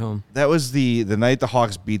on the way home. That was the night the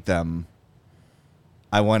Hawks beat them.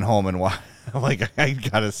 I went home and watched. I'm like, I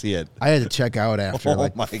got to see it. I had to check out after Oh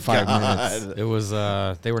like my 5 God. minutes. It was.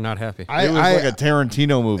 They were not happy. It was like a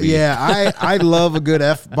Tarantino movie. Yeah, I love a good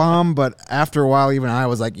F-bomb, but after a while, even I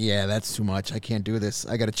was like, yeah, that's too much. I can't do this.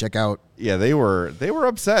 I got to check out. Yeah, they were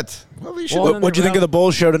upset. Well, they should. Well, What'd you think of the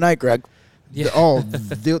Bulls show tonight, Greg? Yeah.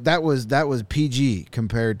 That was PG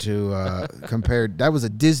compared to that was a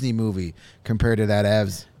Disney movie compared to that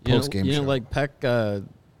Avs post game You show. know, like Peck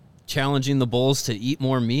challenging the Bulls to eat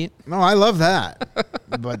more meat. No, I love that,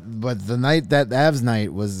 but the night that Avs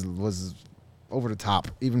night was over the top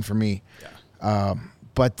even for me. Yeah.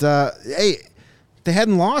 Hey, they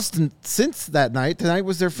hadn't lost since that night. Tonight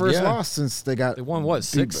was their first loss since they got. They won what,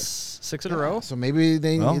 six in a row? So maybe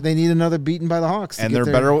they need another beating by the Hawks. And they're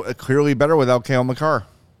clearly better without Cale Makar.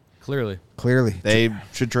 Clearly. They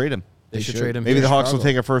should trade him. They should trade him. Maybe the Hawks will Chicago.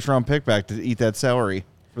 take a first-round pick back to eat that salary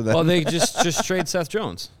for them. Well, they just trade Seth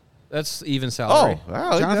Jones. That's even salary. I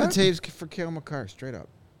like Jonathan that. Taves for Cale Makar, straight up.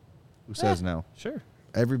 Who says no? Sure.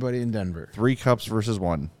 Everybody in Denver. 3 cups versus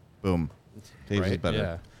 1. Boom. Taves is better.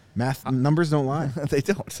 Yeah. Math numbers don't lie. They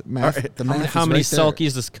don't. Math, All right. the math How is many right there.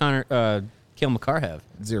 Selkies does Cale Makar have?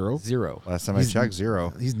 0. 0. Last time I checked,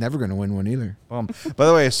 0. He's never going to win one either. By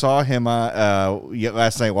the way, I saw him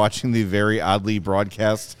last night watching the very oddly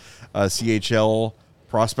broadcast CHL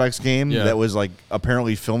prospects game that was like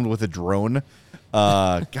apparently filmed with a drone.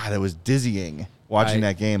 God, it was dizzying watching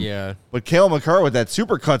that game. Yeah. But Cale Makar with that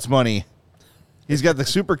Supercuts money, he's got the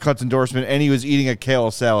Supercuts endorsement, and he was eating a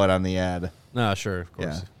kale salad on the ad. No, sure, of course.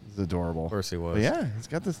 Yeah, it's adorable. Of course he was. But yeah, he's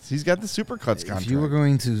got the Supercuts contract. If you were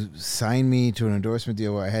going to sign me to an endorsement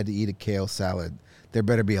deal where I had to eat a kale salad, there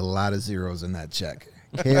better be a lot of zeros in that check.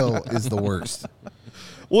 Kale is the worst.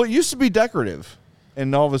 Well, it used to be decorative,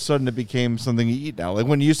 and all of a sudden it became something you eat now. Like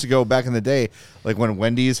when you used to go back in the day, like when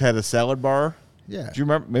Wendy's had a salad bar. Yeah. Do you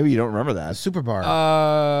remember? Maybe you don't remember A that. super bar.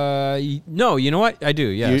 No, you know what? I do,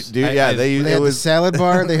 yes. You do? I- Yeah, I- they it had the was. salad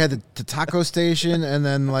bar, they had the taco station, and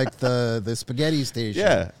then like the spaghetti station.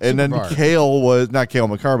 Yeah, and then Super bar. kale was not Cale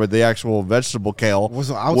Makar, but the actual vegetable kale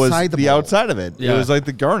Was outside the bowl. outside of it. It Yeah. was like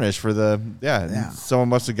the garnish for the Yeah. Someone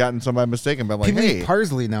must have gotten somebody mistaken, but I'm like, People hey, eat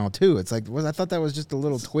parsley now too. It's like I thought that was just a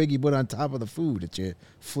little twig you put on top of the food that you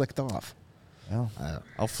flicked off.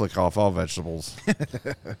 I'll flick off all vegetables.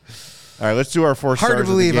 All right, let's do our 4 stars. Hard to of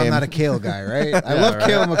the believe I'm game. not a kale guy, right? I love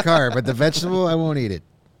Cale Makar, but the vegetable I won't eat it.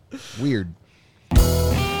 Weird.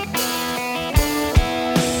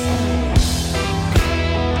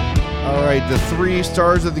 All right, the 3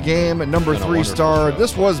 stars of the game. Number Been a 3 wonderful star. show.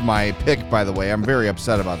 This was my pick, by the way. I'm very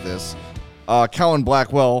upset about this. Colin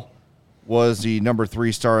Blackwell was the number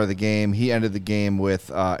 3 star of the game. He ended the game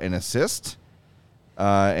with an assist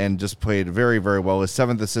and just played very, very well. His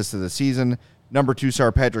 7th assist of the season. Number 2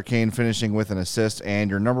 star Patrick Kane finishing with an assist, and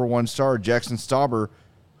your number 1 star Jackson Stauber,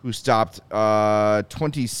 who stopped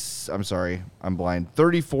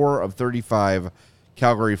 34 of 35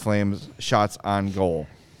 Calgary Flames shots on goal.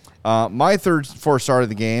 My 4 star of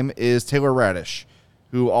the game is Taylor Radish,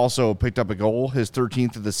 who also picked up a goal, his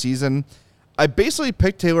 13th of the season. I basically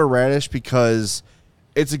picked Taylor Radish because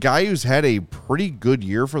it's a guy who's had a pretty good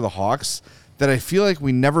year for the Hawks that I feel like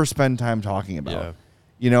we never spend time talking about. Yeah.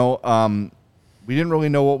 You know, we didn't really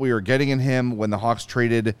know what we were getting in him when the Hawks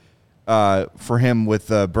traded for him with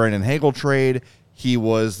the Brandon Hagel trade. He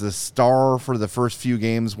was the star for the first few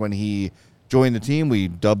games when he joined the team. We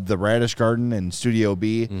dubbed the Radish Garden in Studio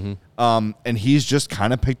B. And he's just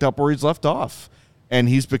kind of picked up where he's left off. And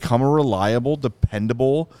he's become a reliable,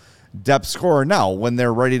 dependable depth scorer. Now, when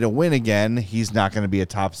they're ready to win again, he's not going to be a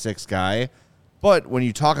top 6 guy. But when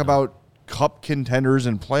you talk about cup contenders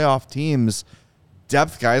and playoff teams,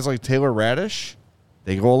 depth guys like Taylor Radish,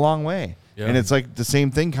 they go a long way. Yeah. And it's like the same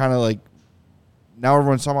thing, kind of like now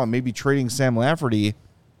everyone's talking about maybe trading Sam Lafferty.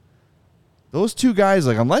 Those two guys,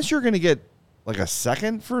 like, unless you're going to get like a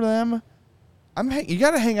second for them, you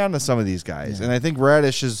got to hang on to some of these guys. Yeah. And I think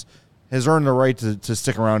Radish has earned the right to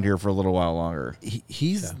stick around here for a little while longer.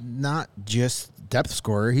 He's not just depth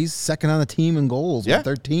scorer. He's second on the team in goals with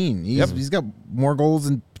 13. He's got more goals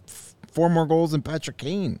and 4 more goals than Patrick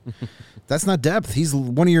Kane. That's not depth. He's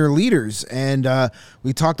one of your leaders. And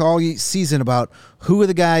we talked all season about who are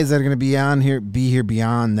the guys that are going to be here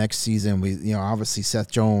beyond next season. We, obviously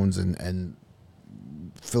Seth Jones and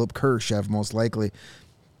Philip Kurashev most likely.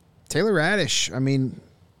 Taylor Radish, I mean,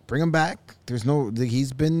 bring him back.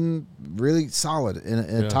 He's been really solid in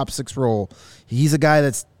a top 6 role. He's a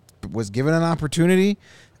guy was given an opportunity,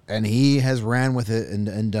 and he has ran with it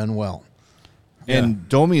and done well. And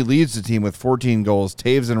Domi leads the team with 14 goals.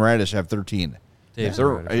 Taves and Radish have 13. They're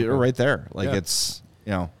right there. Like it's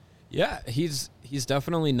Yeah, he's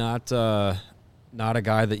definitely not a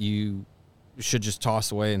guy that you should just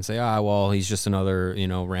toss away and say, well, he's just another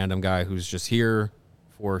random guy who's just here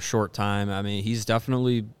for a short time. I mean, he's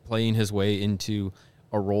definitely playing his way into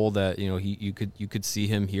a role that you could see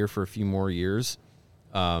him here for a few more years.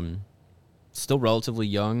 Still relatively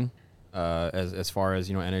young as far as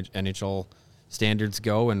NHL standards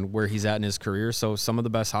go and where he's at in his career. So some of the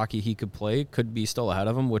best hockey he could play could be still ahead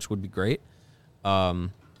of him, which would be great. I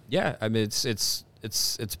mean, it's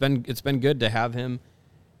been good to have him.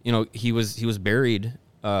 He was buried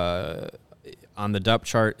on the depth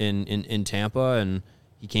chart in Tampa, and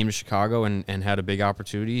he came to Chicago and had a big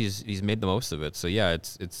opportunity. He's made the most of it. So yeah,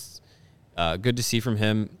 it's good to see from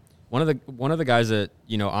him. One of the guys that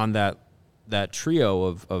on that trio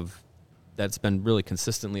of that's been really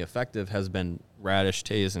consistently effective has been Radish,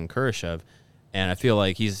 Taves, and Kurashev, and I feel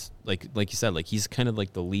like he's like you said, like he's kind of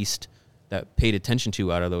like the least that paid attention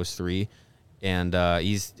to out of those 3, and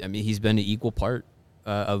he's been an equal part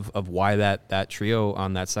of why that trio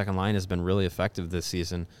on that second line has been really effective this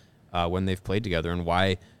season when they've played together, and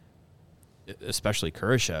why especially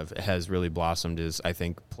Kurashev has really blossomed is I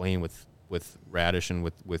think playing with Radish and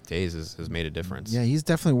with Taves has made a difference. Yeah, he's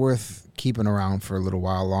definitely worth keeping around for a little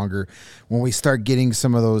while longer. When we start getting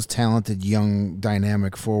some of those talented, young,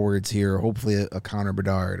 dynamic forwards here, hopefully a Connor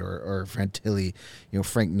Bedard or Fantilli,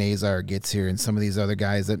 Frank Nazar gets here, and some of these other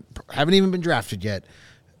guys that haven't even been drafted yet,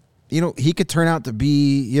 he could turn out to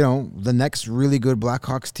be, the next really good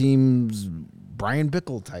Blackhawks team's Brian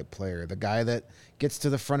Bickle type player, the guy that gets to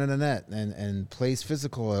the front of the net and plays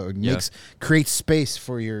physical, creates space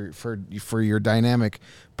for your dynamic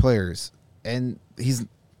players, and he's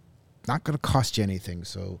not going to cost you anything.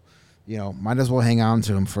 So, might as well hang on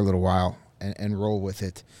to him for a little while and roll with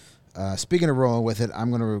it. Speaking of rolling with it, I'm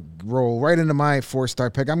going to roll right into my 4-star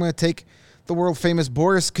pick. I'm going to take the world famous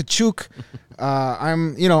Boris Tkachuk.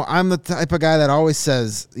 I'm the type of guy that always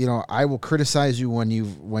says, I will criticize you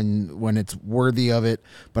when it's worthy of it,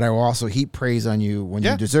 but I will also heap praise on you when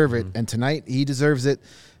you deserve it. And tonight he deserves it.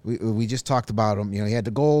 We just talked about him. He had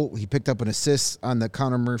the goal. He picked up an assist on the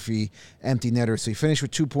Connor Murphy empty netter. So he finished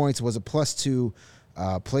with 2 points, was a +2,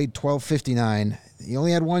 played 12:59. He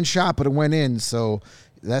only had 1 shot, but it went in. So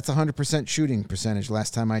that's 100% shooting percentage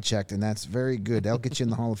last time I checked, and that's very good. That'll get you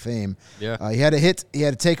in the Hall of Fame. Yeah. He had a hit. He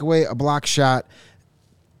had a takeaway, a block shot.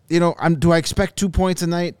 Do I expect 2 points a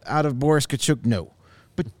night out of Boris Tkachuk? No.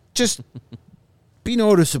 But just be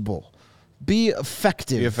noticeable. Be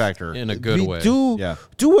effective. Be a factor. In a good way. Do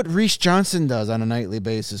what Reese Johnson does on a nightly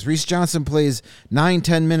basis. Reese Johnson plays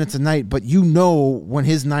 9-10 minutes a night, but when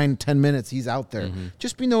his 9-10 minutes, he's out there. Mm-hmm.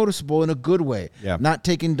 Just be noticeable in a good way. Yeah. Not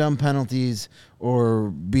taking dumb penalties or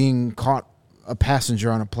being caught a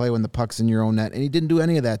passenger on a play when the puck's in your own net. And he didn't do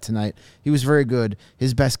any of that tonight. He was very good.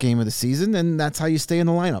 His best game of the season, and that's how you stay in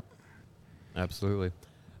the lineup. Absolutely.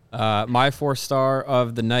 My 4-star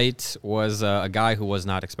of the night was a guy who was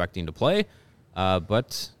not expecting to play,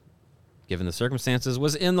 but given the circumstances,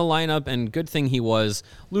 was in the lineup, and good thing he was.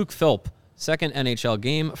 Luke Philp, second NHL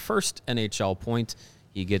game, first NHL point.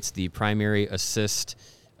 He gets the primary assist,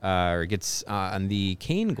 or gets on the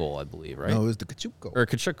Kane goal, I believe, right? No, it was the Tkachuk goal. Or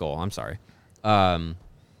Tkachuk goal, I'm sorry. So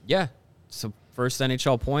first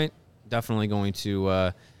NHL point, definitely going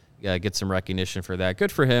to get some recognition for that.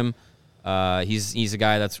 Good for him. He's a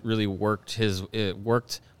guy that's really worked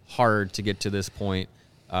hard to get to this point.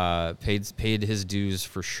 Paid his dues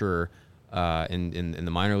for sure in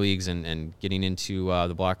the minor leagues and getting into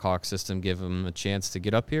the Blackhawks system, give him a chance to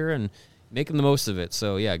get up here, and making the most of it.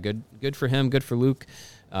 So yeah, good for him. Good for Luke.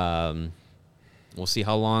 We'll see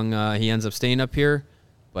how long he ends up staying up here,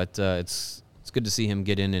 but it's good to see him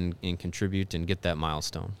get in and contribute and get that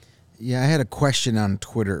milestone. Yeah, I had a question on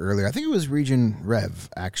Twitter earlier. I think it was Region Rev,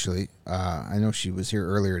 actually. I know she was here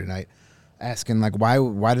earlier tonight, asking, like,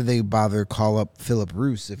 why do they bother call up Philip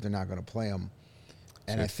Roos if they're not going to play him?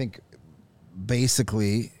 And I think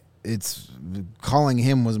basically it's calling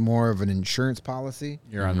him was more of an insurance policy.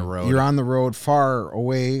 You're on the road. You're on the road far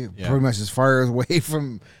away, pretty much as far away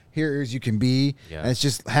from here as you can be. Yeah. And it's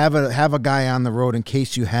just have a guy on the road in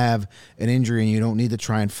case you have an injury and you don't need to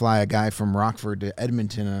try and fly a guy from Rockford to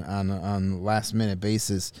Edmonton on last minute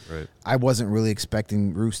basis. Right. I wasn't really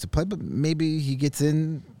expecting Roos to play, but maybe he gets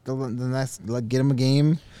in the last, like, get him a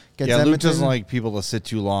game. Luke Edmonton. doesn't like people to sit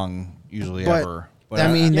too long, usually But, ever. But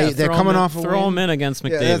I mean, they're throw coming him in, off a throw win. him in against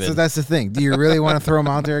Yeah, McDavid. that's the thing. Do you really want to throw him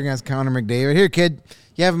out there against Connor McDavid? Here, kid,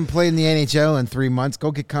 you haven't played in the NHL in 3 months. Go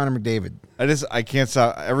get Connor McDavid. I can't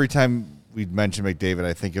stop. Every time we mention McDavid,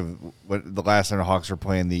 I think of what the last time the Hawks were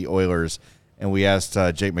playing the Oilers, and we asked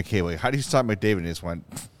Jake McCabe, like, how do you stop McDavid? And he just went,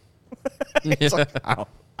 it's like, I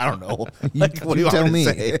don't know. Like, what do you tell want me.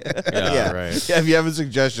 me to say? Yeah, right. Yeah, if you have a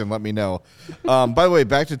suggestion, let me know. By the way,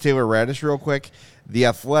 back to Taylor Radish real quick. The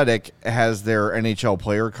Athletic has their NHL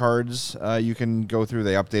player cards you can go through.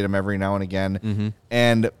 They update them every now and again.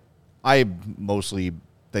 And I mostly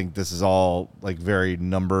think this is all like very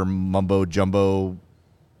number mumbo jumbo.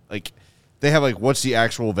 Like, they have like, what's the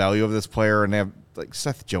actual value of this player? And they have like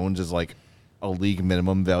Seth Jones is like a league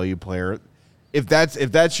minimum value player. If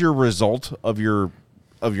that's your result of your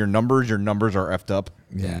numbers are effed up.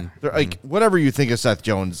 Yeah. They're like, whatever you think of Seth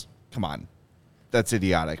Jones, come on. That's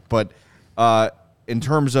idiotic. But in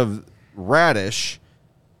terms of Radish,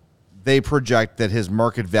 they project that his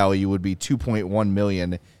market value would be $2.1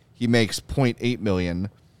 million. He makes $0.8 million.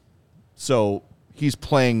 So he's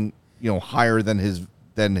playing, higher than his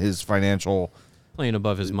financial, Playing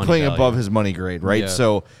above his money playing value. above his money grade, right? Yeah.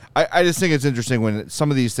 So I just think it's interesting when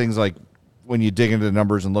some of these things, like when you dig into the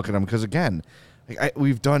numbers and look at them, because again,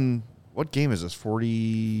 we've done, what game is this?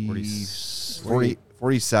 47?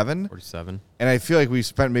 47. And I feel like we've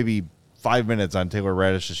spent maybe 5 minutes on Taylor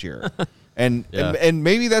Radish this year. and Yeah.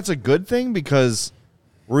 maybe that's a good thing, because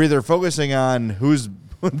we're either focusing on who's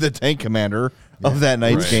the tank commander of that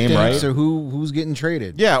night's Right. game, right? So who's getting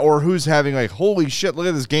traded? Yeah, or who's having like, holy shit, look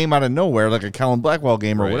at this game out of nowhere, like a Colin Blackwell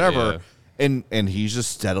game or Right, whatever. yeah. And he's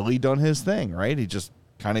just steadily done his thing, right? He just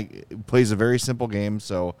kind of plays a very simple game.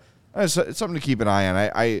 So it's something to keep an eye on.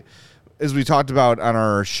 I as we talked about on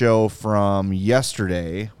our show from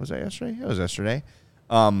yesterday, was that yesterday? It was yesterday.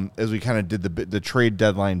 As we kind of did the trade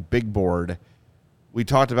deadline big board, we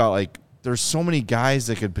talked about, like, there's so many guys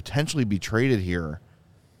that could potentially be traded here,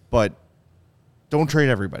 but don't trade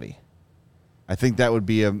everybody. I think that would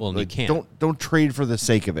be Well, you can't. Don't trade for the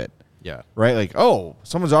sake of it. Yeah. Right? Like, oh,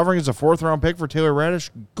 someone's offering us a 4th round pick for Taylor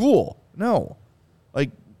Radish. Cool. No.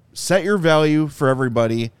 Like, set your value for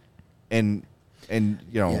everybody and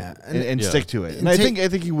Yeah, and Yeah. stick to it. And And I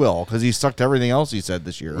think he will, because he stuck to everything else he said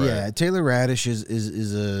this year. Yeah, Right? Taylor Radish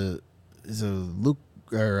is a Luke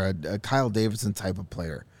or a Kyle Davidson type of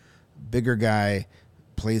player. Bigger guy,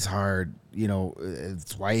 plays hard.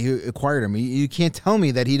 It's why he acquired him. You can't tell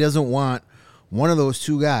me that he doesn't want one of those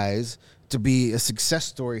two guys to be a success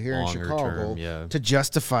story here Longer in Chicago term, yeah. to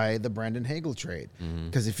justify the Brendan Hagel trade.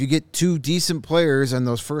 Because if you get two decent players and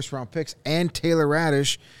those first round picks and Taylor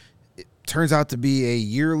Radish, it turns out to be a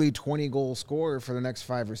yearly 20-goal scorer for the next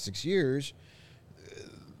 5 or 6 years.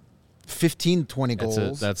 15, 20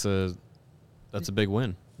 goals. That's a big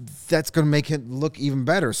win. That's going to make it look even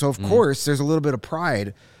better. So, of course, there's a little bit of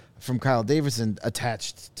pride from Kyle Davidson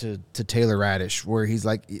attached to Taylor Radish, where he's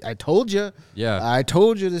like, I told you. Yeah. I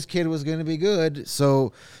told you this kid was going to be good.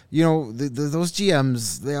 So, those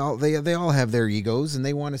GMs, they all have their egos, and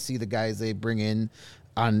they want to see the guys they bring in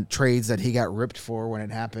on trades that he got ripped for when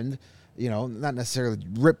it happened. Not necessarily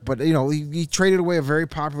ripped, but, he traded away a very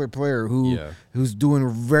popular player who's doing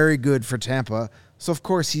very good for Tampa. So, of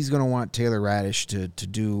course, he's going to want Taylor Radish to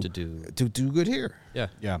do good here. Yeah.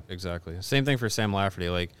 Yeah. Exactly. Same thing for Sam Lafferty.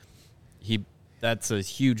 Like, that's a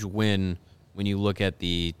huge win when you look at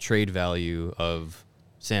the trade value of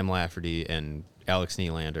Sam Lafferty and Alex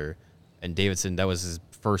Nylander and Davidson. That was his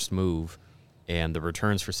first move, and the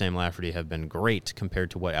returns for Sam Lafferty have been great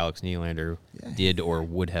compared to what Alex Nylander did or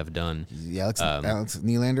would have done. Alex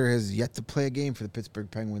Nylander has yet to play a game for the Pittsburgh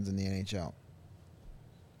Penguins in the NHL.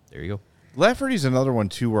 There you go. Lafferty's another one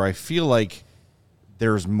too, where I feel like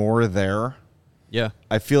there's more there. Yeah.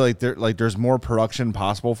 I feel like there's more production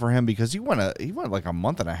possible for him, because he went like a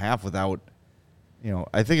month and a half without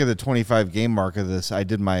I think at the 25 game mark of this, I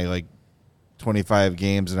did my 25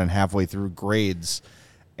 games and then halfway through grades,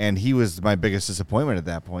 and he was my biggest disappointment at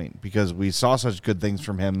that point because we saw such good things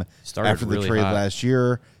from him after the really trade hot last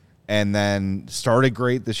year, and then started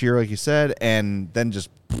great this year, like you said, and then just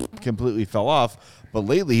completely fell off. But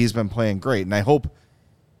lately, he's been playing great, and I hope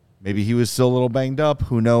maybe he was still a little banged up.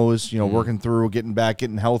 Who knows? Working through, getting back,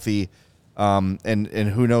 getting healthy, and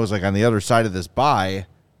who knows? Like on the other side of this bye,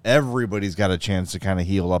 everybody's got a chance to kind of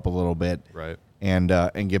heal up a little bit, Right. And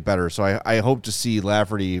get better. So I hope to see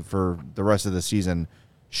Lafferty for the rest of the season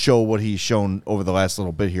show what he's shown over the last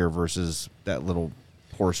little bit here versus that little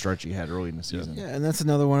poor stretch he had early in the season. Yeah, and that's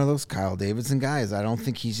another one of those Kyle Davidson guys. I don't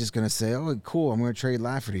think he's just going to say, "Oh, cool, I'm going to trade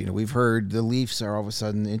Lafferty." We've heard the Leafs are all of a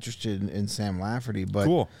sudden interested in Sam Lafferty,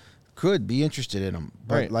 but could be interested in him.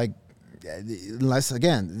 But Right. unless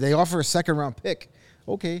again they offer a second-round pick,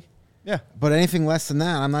 okay, Yeah. but anything less than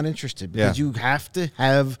that, I'm not interested because Yeah. you have to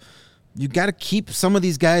have. You got to keep some of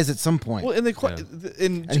these guys at some point. Well,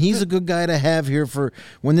 And he's a good guy to have here for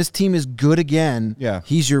when this team is good again. Yeah.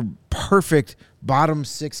 He's your perfect bottom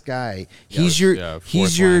six guy. He's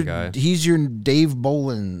fourth line guy. he's your Dave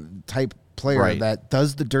Bolin type player Right. that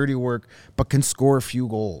does the dirty work but can score a few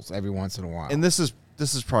goals every once in a while. And this is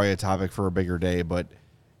probably a topic for a bigger day, but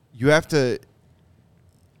you have to,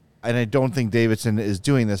 and I don't think Davidson is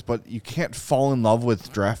doing this, but you can't fall in love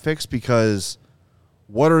with draft picks because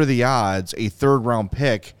what are the odds a third-round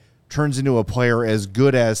pick turns into a player as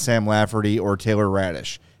good as Sam Lafferty or Taylor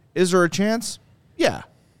Radish? Is there a chance? Yeah.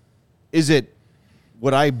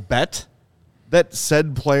 Would I bet that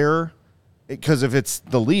said player, because if it's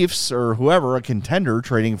the Leafs or whoever, a contender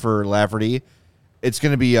trading for Lafferty, it's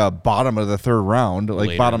going to be a bottom of the third round, like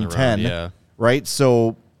Later bottom in the 10, round, yeah. right?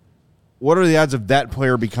 So what are the odds of that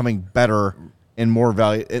player becoming better and more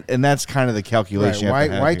value? And that's kind of the calculation. Right. You have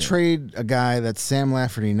to have Why here. trade a guy that's Sam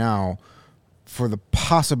Lafferty now for the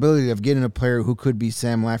possibility of getting a player who could be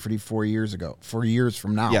Sam Lafferty 4 years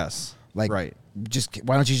from now? Yes. Right.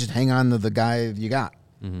 Why don't you just hang on to the guy you got?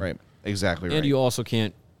 Right. Exactly right. And you also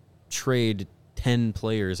can't trade 10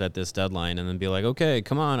 players at this deadline and then be like, okay,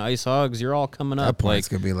 come on, Ice Hogs, you're all coming At up. that point, Like it's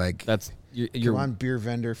gonna be like, that's you're come on, beer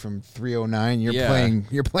vendor from 309. You're Yeah.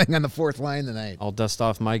 playing on the fourth line tonight. I'll dust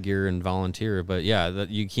off my gear and volunteer. But yeah, that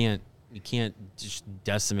you can't just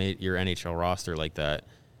decimate your NHL roster like that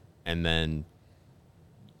and then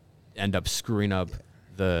end up screwing up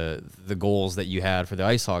the goals that you had for the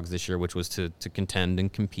Ice Hogs this year, which was to contend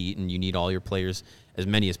and compete, and you need all your players, as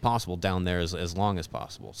many as possible, down there as long as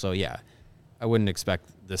possible. So yeah, I wouldn't expect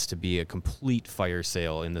this to be a complete fire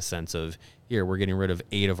sale in the sense of, here, we're getting rid of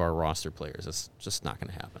 8 of our roster players. It's just not going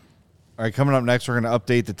to happen. All right, coming up next, we're going to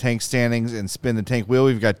update the tank standings and spin the tank wheel.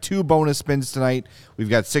 We've got 2 bonus spins tonight. We've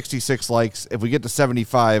got 66 likes. If we get to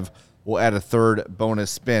 75, we'll add a third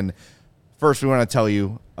bonus spin. First, we want to tell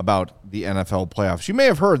you about the NFL playoffs. You may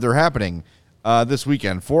have heard they're happening this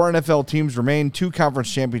weekend. 4 NFL teams remain, 2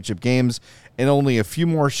 conference championship games, and only a few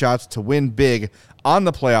more shots to win big on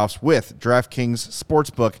the playoffs with DraftKings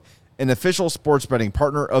Sportsbook, an official sports betting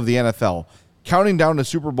partner of the NFL. Counting down to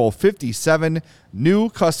Super Bowl 57, new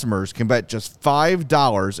customers can bet just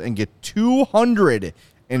 $5 and get $200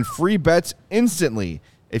 in free bets instantly.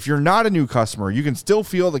 If you're not a new customer, you can still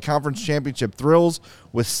feel the conference championship thrills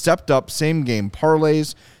with stepped-up same-game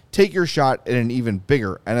parlays. Take your shot at an even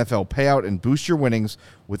bigger NFL payout and boost your winnings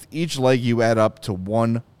with each leg you add up to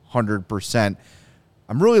 100%.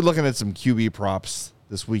 I'm really looking at some QB props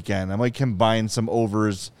this weekend. I might combine some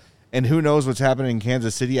overs, and who knows what's happening in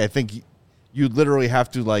Kansas City. I think you literally have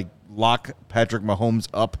to lock Patrick Mahomes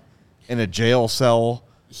up in a jail cell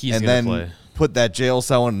He's and gonna then play. put that jail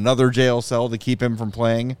cell in another jail cell to keep him from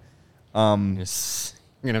playing.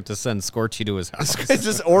 You're going to have to send Scorchy to his house. It's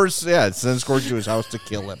just, send Scorch to his house to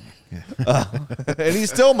kill him. And he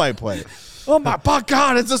still might play. Oh my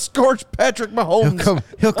God, it's a scorched Patrick Mahomes.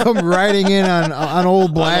 He'll come riding in on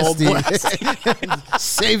old Blasty.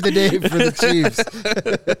 Save the day for the Chiefs.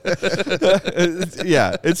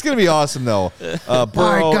 Yeah, it's going to be awesome, though. My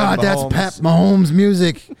Burrow God, and that's Mahomes. Pat Mahomes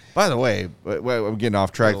music. By the way, I'm getting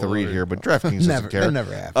off track to read here, but DraftKings doesn't care. That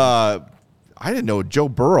never happened. I didn't know Joe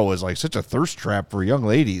Burrow is such a thirst trap for young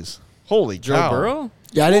ladies. Holy Joe cow. Burrow?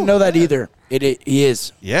 Yeah, I didn't know that either. He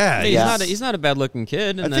is. Yeah. He's, Yes. he's not a bad-looking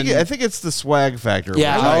kid. And I think it's the swag factor.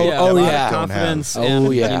 Yeah. which Oh, I- oh, a lot yeah. don't have. Confidence. Oh,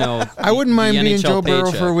 and, yeah. You know, I wouldn't mind the being NHL Joe Burrow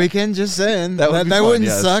paycheck. for a weekend. Just saying That would be fun, wouldn't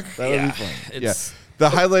yes. suck. That would be fun. It's- The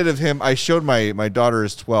highlight of him, I showed my daughter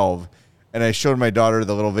is 12, and I showed my daughter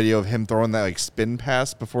the little video of him throwing that spin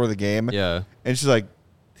pass before the game. Yeah. And she's like,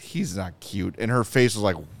 he's not cute. And her face was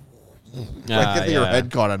like I think her yeah.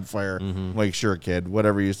 head caught on fire. I'm like, sure, kid,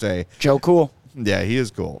 whatever you say. Joe Cool. Yeah, he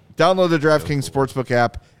is cool. Download the DraftKings Sportsbook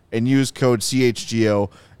app and use code CHGO.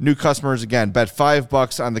 New customers, again, bet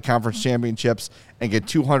 $5 on the conference championships and get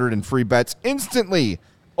 200 in free bets instantly.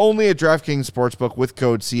 Only at DraftKings Sportsbook with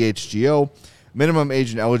code CHGO. Minimum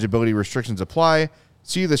age and eligibility restrictions apply.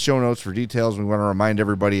 See the show notes for details. We want to remind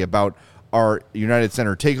everybody about our United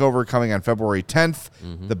Center takeover coming on February 10th.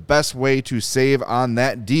 The best way to save on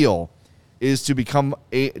that deal is to become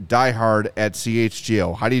a diehard at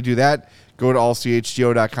CHGO. How do you do that? Go to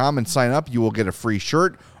allchgo.com and sign up. You will get a free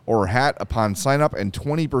shirt or hat upon sign up and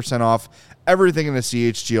 20% off everything in the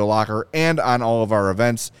CHGO locker and on all of our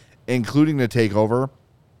events, including the takeover.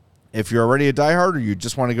 If you're already a diehard or you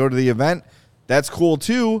just want to go to the event, that's cool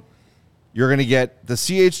too. You're going to get the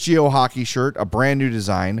CHGO hockey shirt, a brand new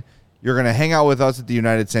design. You're going to hang out with us at the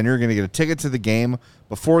United Center. You're going to get a ticket to the game.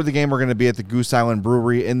 Before the game, we're going to be at the Goose Island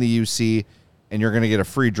Brewery in the UC, and you're going to get a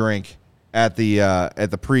free drink at the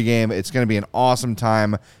pregame. It's going to be an awesome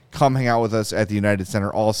time. Come hang out with us at the United Center,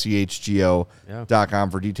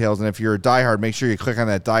 allchgo.com for details. And if you're a diehard, make sure you click on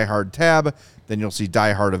that diehard tab. Then you'll see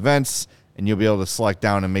diehard events, and you'll be able to select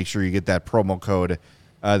down and make sure you get that promo code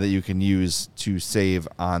that you can use to save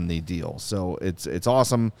on the deal. So it's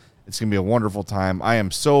awesome. It's going to be a wonderful time. I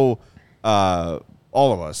am so, all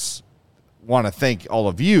of us want to thank all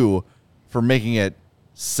of you for making it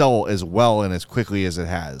sell as well and as quickly as it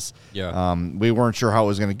has. Yeah. We weren't sure how it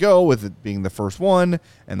was going to go with it being the first one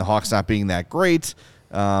and the Hawks not being that great.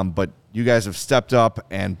 But you guys have stepped up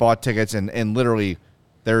and bought tickets, and literally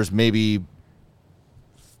there's maybe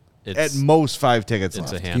at most 5 tickets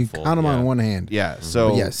It's left. a You handful. count them yeah. on one hand. Yeah. So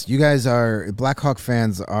But yes, you guys are Blackhawk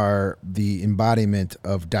fans are the embodiment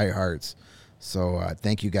of diehards. So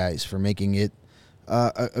thank you guys for making it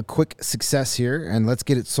a quick success here, and let's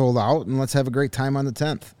get it sold out, and let's have a great time on the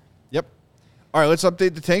 10th. Yep. All right, let's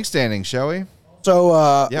update the tank standings, shall we? So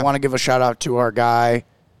Yeah. I want to give a shout out to our guy,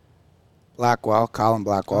 Blackwell, Colin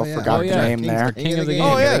Blackwell. Oh, yeah. Forgot Oh, the yeah. name there. King of the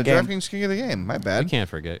Oh, game. yeah, the game. DraftKings King of the Game. My bad. We can't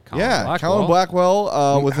forget Colin Yeah, Blackwell. Colin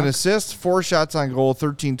Blackwell with an assist, 4 shots on goal,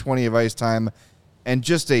 13-20 of ice time, and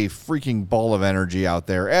just a freaking ball of energy out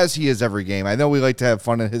there, as he is every game. I know we like to have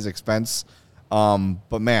fun at his expense,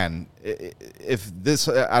 but man, if this,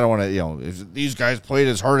 I don't want to, if these guys played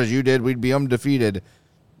as hard as you did, we'd be undefeated.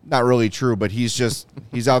 Not really true, but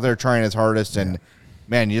he's out there trying his hardest, and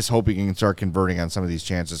man, you just hope he can start converting on some of these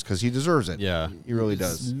chances because he deserves it. Yeah. He really It's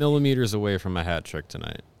does. millimeters away from a hat trick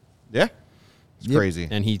tonight. Yeah, it's crazy.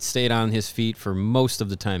 And he stayed on his feet for most of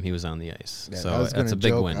the time he was on the ice. Yeah, I So was that's gonna a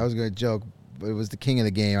big joke, win. I was going to joke, but it was the king of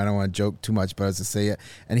the game. I don't want to joke too much, but I was to say it.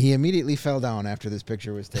 And he immediately fell down after this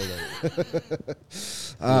picture was taken.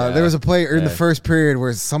 There was a play in the first period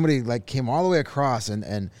where somebody came all the way across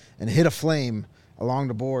and hit a flame along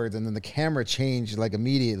the boards, and then the camera changed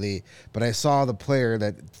immediately. But I saw the player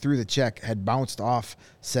that threw the check had bounced off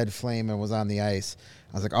said flame and was on the ice.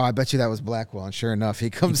 I was like, oh, I bet you that was Blackwell. And sure enough,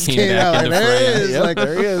 he comes He came skating back out. into There he frame. is. Yep,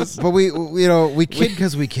 there he is. But we kid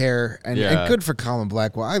because we care, and Yeah. good for Colin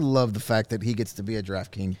Blackwell. I love the fact that he gets to be a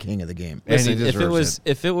DraftKings king of the game. And he Listen, if deserves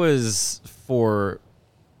it was for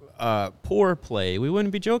poor play, we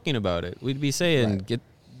wouldn't be joking about it. We'd be saying,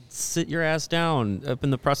 sit your ass down up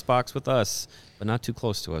in the press box with us, but not too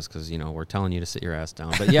close to us because we're telling you to sit your ass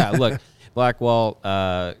down. But yeah, look, Blackwell,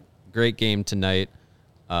 great game tonight.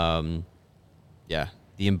 Yeah,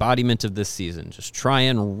 the embodiment of this season, just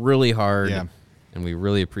trying really hard, Yeah. and we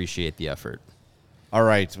really appreciate the effort. All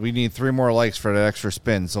right, we need 3 more likes for that extra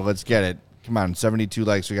spin, so let's get it. Come on, 72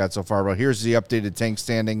 likes we got so far. But here's the updated tank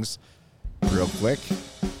standings real quick.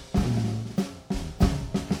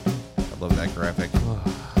 I love that graphic.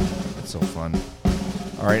 It's so fun.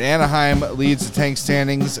 All right, Anaheim leads the tank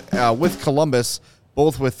standings with Columbus,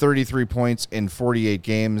 both with 33 points in 48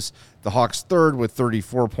 games. The Hawks third with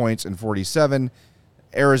 34 points in 47.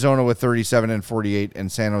 Arizona with 37 and 48,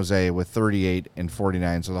 and San Jose with 38 and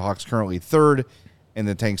 49. So the Hawks currently third in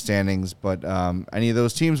the tank standings, but any of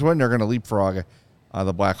those teams win, they're going to leapfrog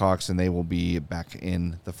the Blackhawks, and they will be back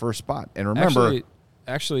in the first spot. And remember,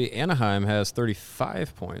 Actually, Anaheim has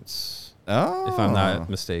 35 points, oh, if I'm not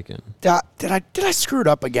mistaken. Did I screw it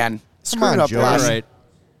up again? Come on, Screwed up Joe. last- All right.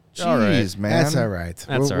 Jeez, man, That's all right.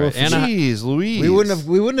 That's all right. Jeez, Louise, We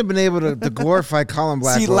wouldn't have been able to glorify Colin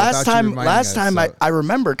Blackwell. See, last without you time reminding us, so- I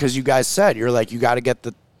remember because you guys said you're like you got to get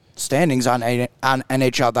the standings on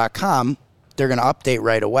NHL.com. they're going to update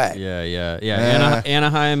right away. Yeah.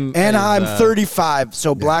 Anaheim. Anaheim is, 35.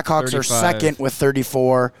 So Blackhawks are 35. second with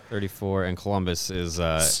 34. 34, and Columbus is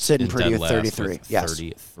Sitting in pretty dead with last 33. with Yes.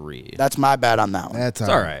 33. That's my bad on that one. That's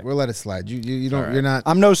all right. We'll let it slide. You don't. all right. You're not.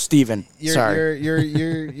 I'm no Steven. You're, Sorry. You're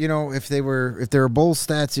you know, if they were bowl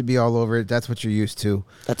stats, you'd be all over it. That's what you're used to.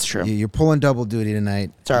 That's true. You're pulling double duty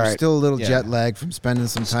tonight. It's all You're right. still a little Yeah. jet lag from spending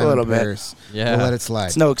some time little in bit. Paris. Yeah. We'll let it slide.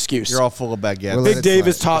 It's no excuse. You're all full of baguettes. We'll let Big it Dave slide.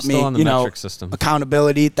 has taught We're still me, on the metric system.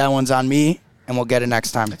 accountability. That one's on me, and we'll get it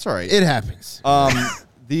next time. That's all right. It happens.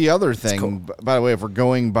 The other thing, by the way, if we're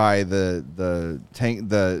going by the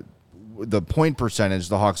point percentage,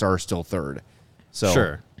 the Hawks are still third. So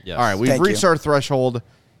Sure. Yes. All right, we've Thank reached you. our threshold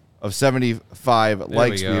of 75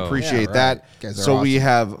 likes. We go. appreciate Yeah, that. right. You guys are So we awesome.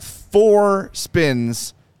 have 4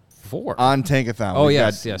 spins 4 on Tankathon. Oh, We've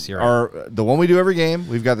yes, got yes, you're right. the one we do every game.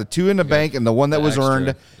 We've got the 2 in the bank and the one that the was extra.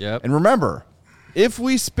 earned. Yep. And remember, if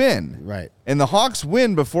we spin Right. and the Hawks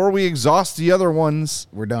win before we exhaust the other ones,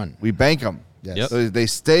 We're done. we bank them. Yes. Yep. So they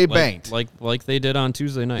stay banked. like they did on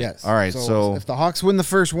Tuesday night. Yes. All right, so- if the Hawks win the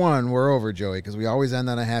first one, we're over, Joey, because we always end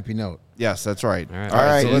on a happy note. Yes, that's right. All right. All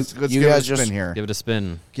right, so All right, let's you give it a guys spin just here. Give it a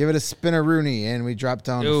spin. Give it a spin-a-rooney, and we drop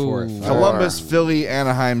down to Ooh. fourth. Columbus, Philly,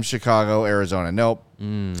 Anaheim, Chicago, Arizona. Nope.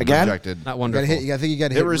 Again? Rejected. Not You wonderful. gotta hit. I think you got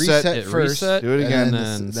to Hit hit reset. reset Hit first. reset. Do it again. And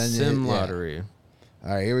And then then sim yeah. lottery.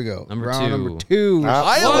 All right, here we go. Number Round 2. number 2.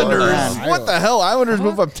 Islanders. man. What the hell? Islanders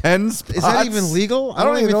move up 10 spots. Is that even legal? I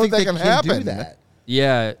don't even know if think that can do happen. that.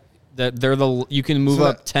 Yeah, that they're the you can move So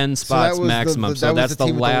up that- 10 so that spots was maximum. that So was that's the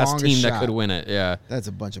team with the last longest team that shot. could win it. Yeah. That's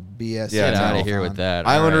a bunch of BS. Yeah, Get out no. of here with that.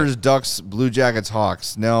 All Islanders, right. Ducks, Blue Jackets,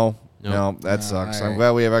 Hawks. No, Nope. that sucks. all right. I'm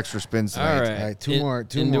glad we have extra spins tonight. All right. All right, two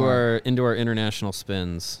more. into our international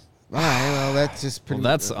spins. All right, well, that's just pretty.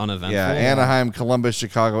 Well, that's uneventful. Yeah, Anaheim, Columbus,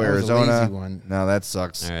 Chicago, That was a Arizona. lazy one. No, that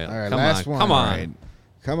sucks. All right. All right, Come last on. one. Come All on. right.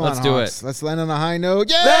 Come on, Let's do Hawks. it. Let's land on a high note.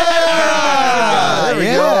 Yeah! There we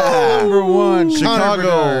Yeah. go. Number 1, Connor Chicago,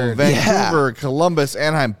 Bedard. Vancouver, Columbus,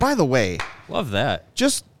 Anaheim. By the way, Love that.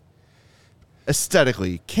 just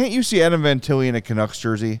aesthetically, can't you see Adam Vantilli in a Canucks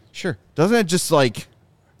jersey? Sure. Doesn't it just like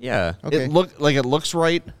Yeah. Okay. it looks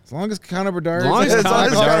right? As long as Connor Bedard. As long as As long Connor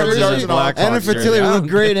as Bedard Connor is in Bedard's his an Blackhawks Adam jersey, Fantilli I would don't look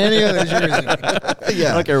great in any other jersey.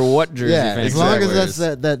 Yeah. I don't care what jersey. Yeah, Phoenix as long as wears.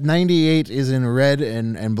 that's that 98 is in red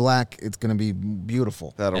and black, it's going to be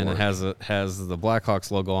beautiful. That'll And work. it has the Blackhawks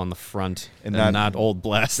logo on the front And and not not old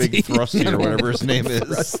Blasty. Big Thrusty or whatever his name is.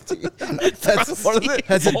 That's what is it?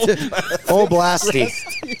 That's Full blasty.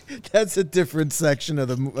 that's a different section of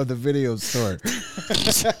the video store.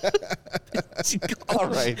 All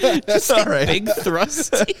right. All right. Big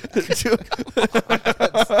thrust.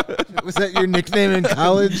 Was that your nickname in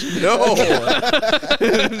college? No.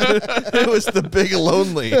 It was the Big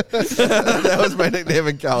Lonely. That was my nickname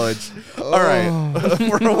in college. All right.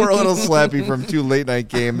 We're a little slappy from 2 late night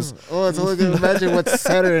games. Oh, it's only going to imagine what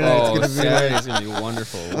Saturday night's Oh, going to be Saturday's like. gonna be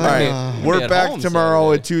wonderful. All right. We'll We're be at back home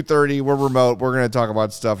tomorrow Saturday. at 2:30. We're remote. We're going to talk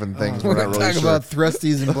about stuff and things. We're We're going not to really talk sure. about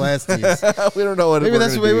thrusties and blasties. We don't know what Maybe we're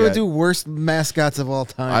that's the gonna way we yet. would do worst mascots of all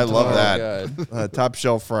time. I love tomorrow. that. Top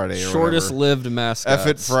Shelf Friday. Or Shortest whatever. lived mascot. F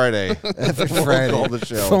it Friday. Friday. Call the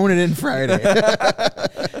show. Phone it in Friday.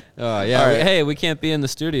 Yeah. All right. Hey, we can't be in the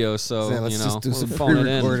studio, so So let's you know just do we'll some phone it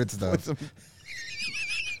in. pre-recorded stuff.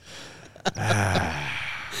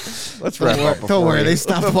 Let's wrap up. Don't worry, they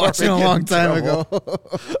stopped watching a long time ago.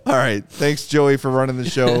 All right. Thanks, Joey, for running the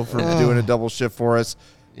show, for doing a double shift for us.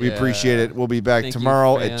 We Yeah. appreciate it. We'll be back Thank you,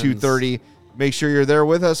 tomorrow at fans. 2:30. Make sure you're there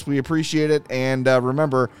with us. We appreciate it. And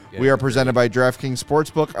remember, we are presented by DraftKings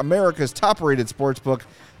Sportsbook, America's top-rated sportsbook.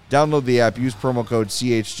 Download the app. Use promo code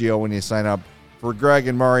CHGO when you sign up. For Greg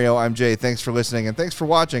and Mario, I'm Jay. Thanks for listening, and thanks for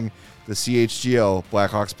watching the CHGO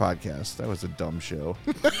Blackhawks podcast. That was a dumb show.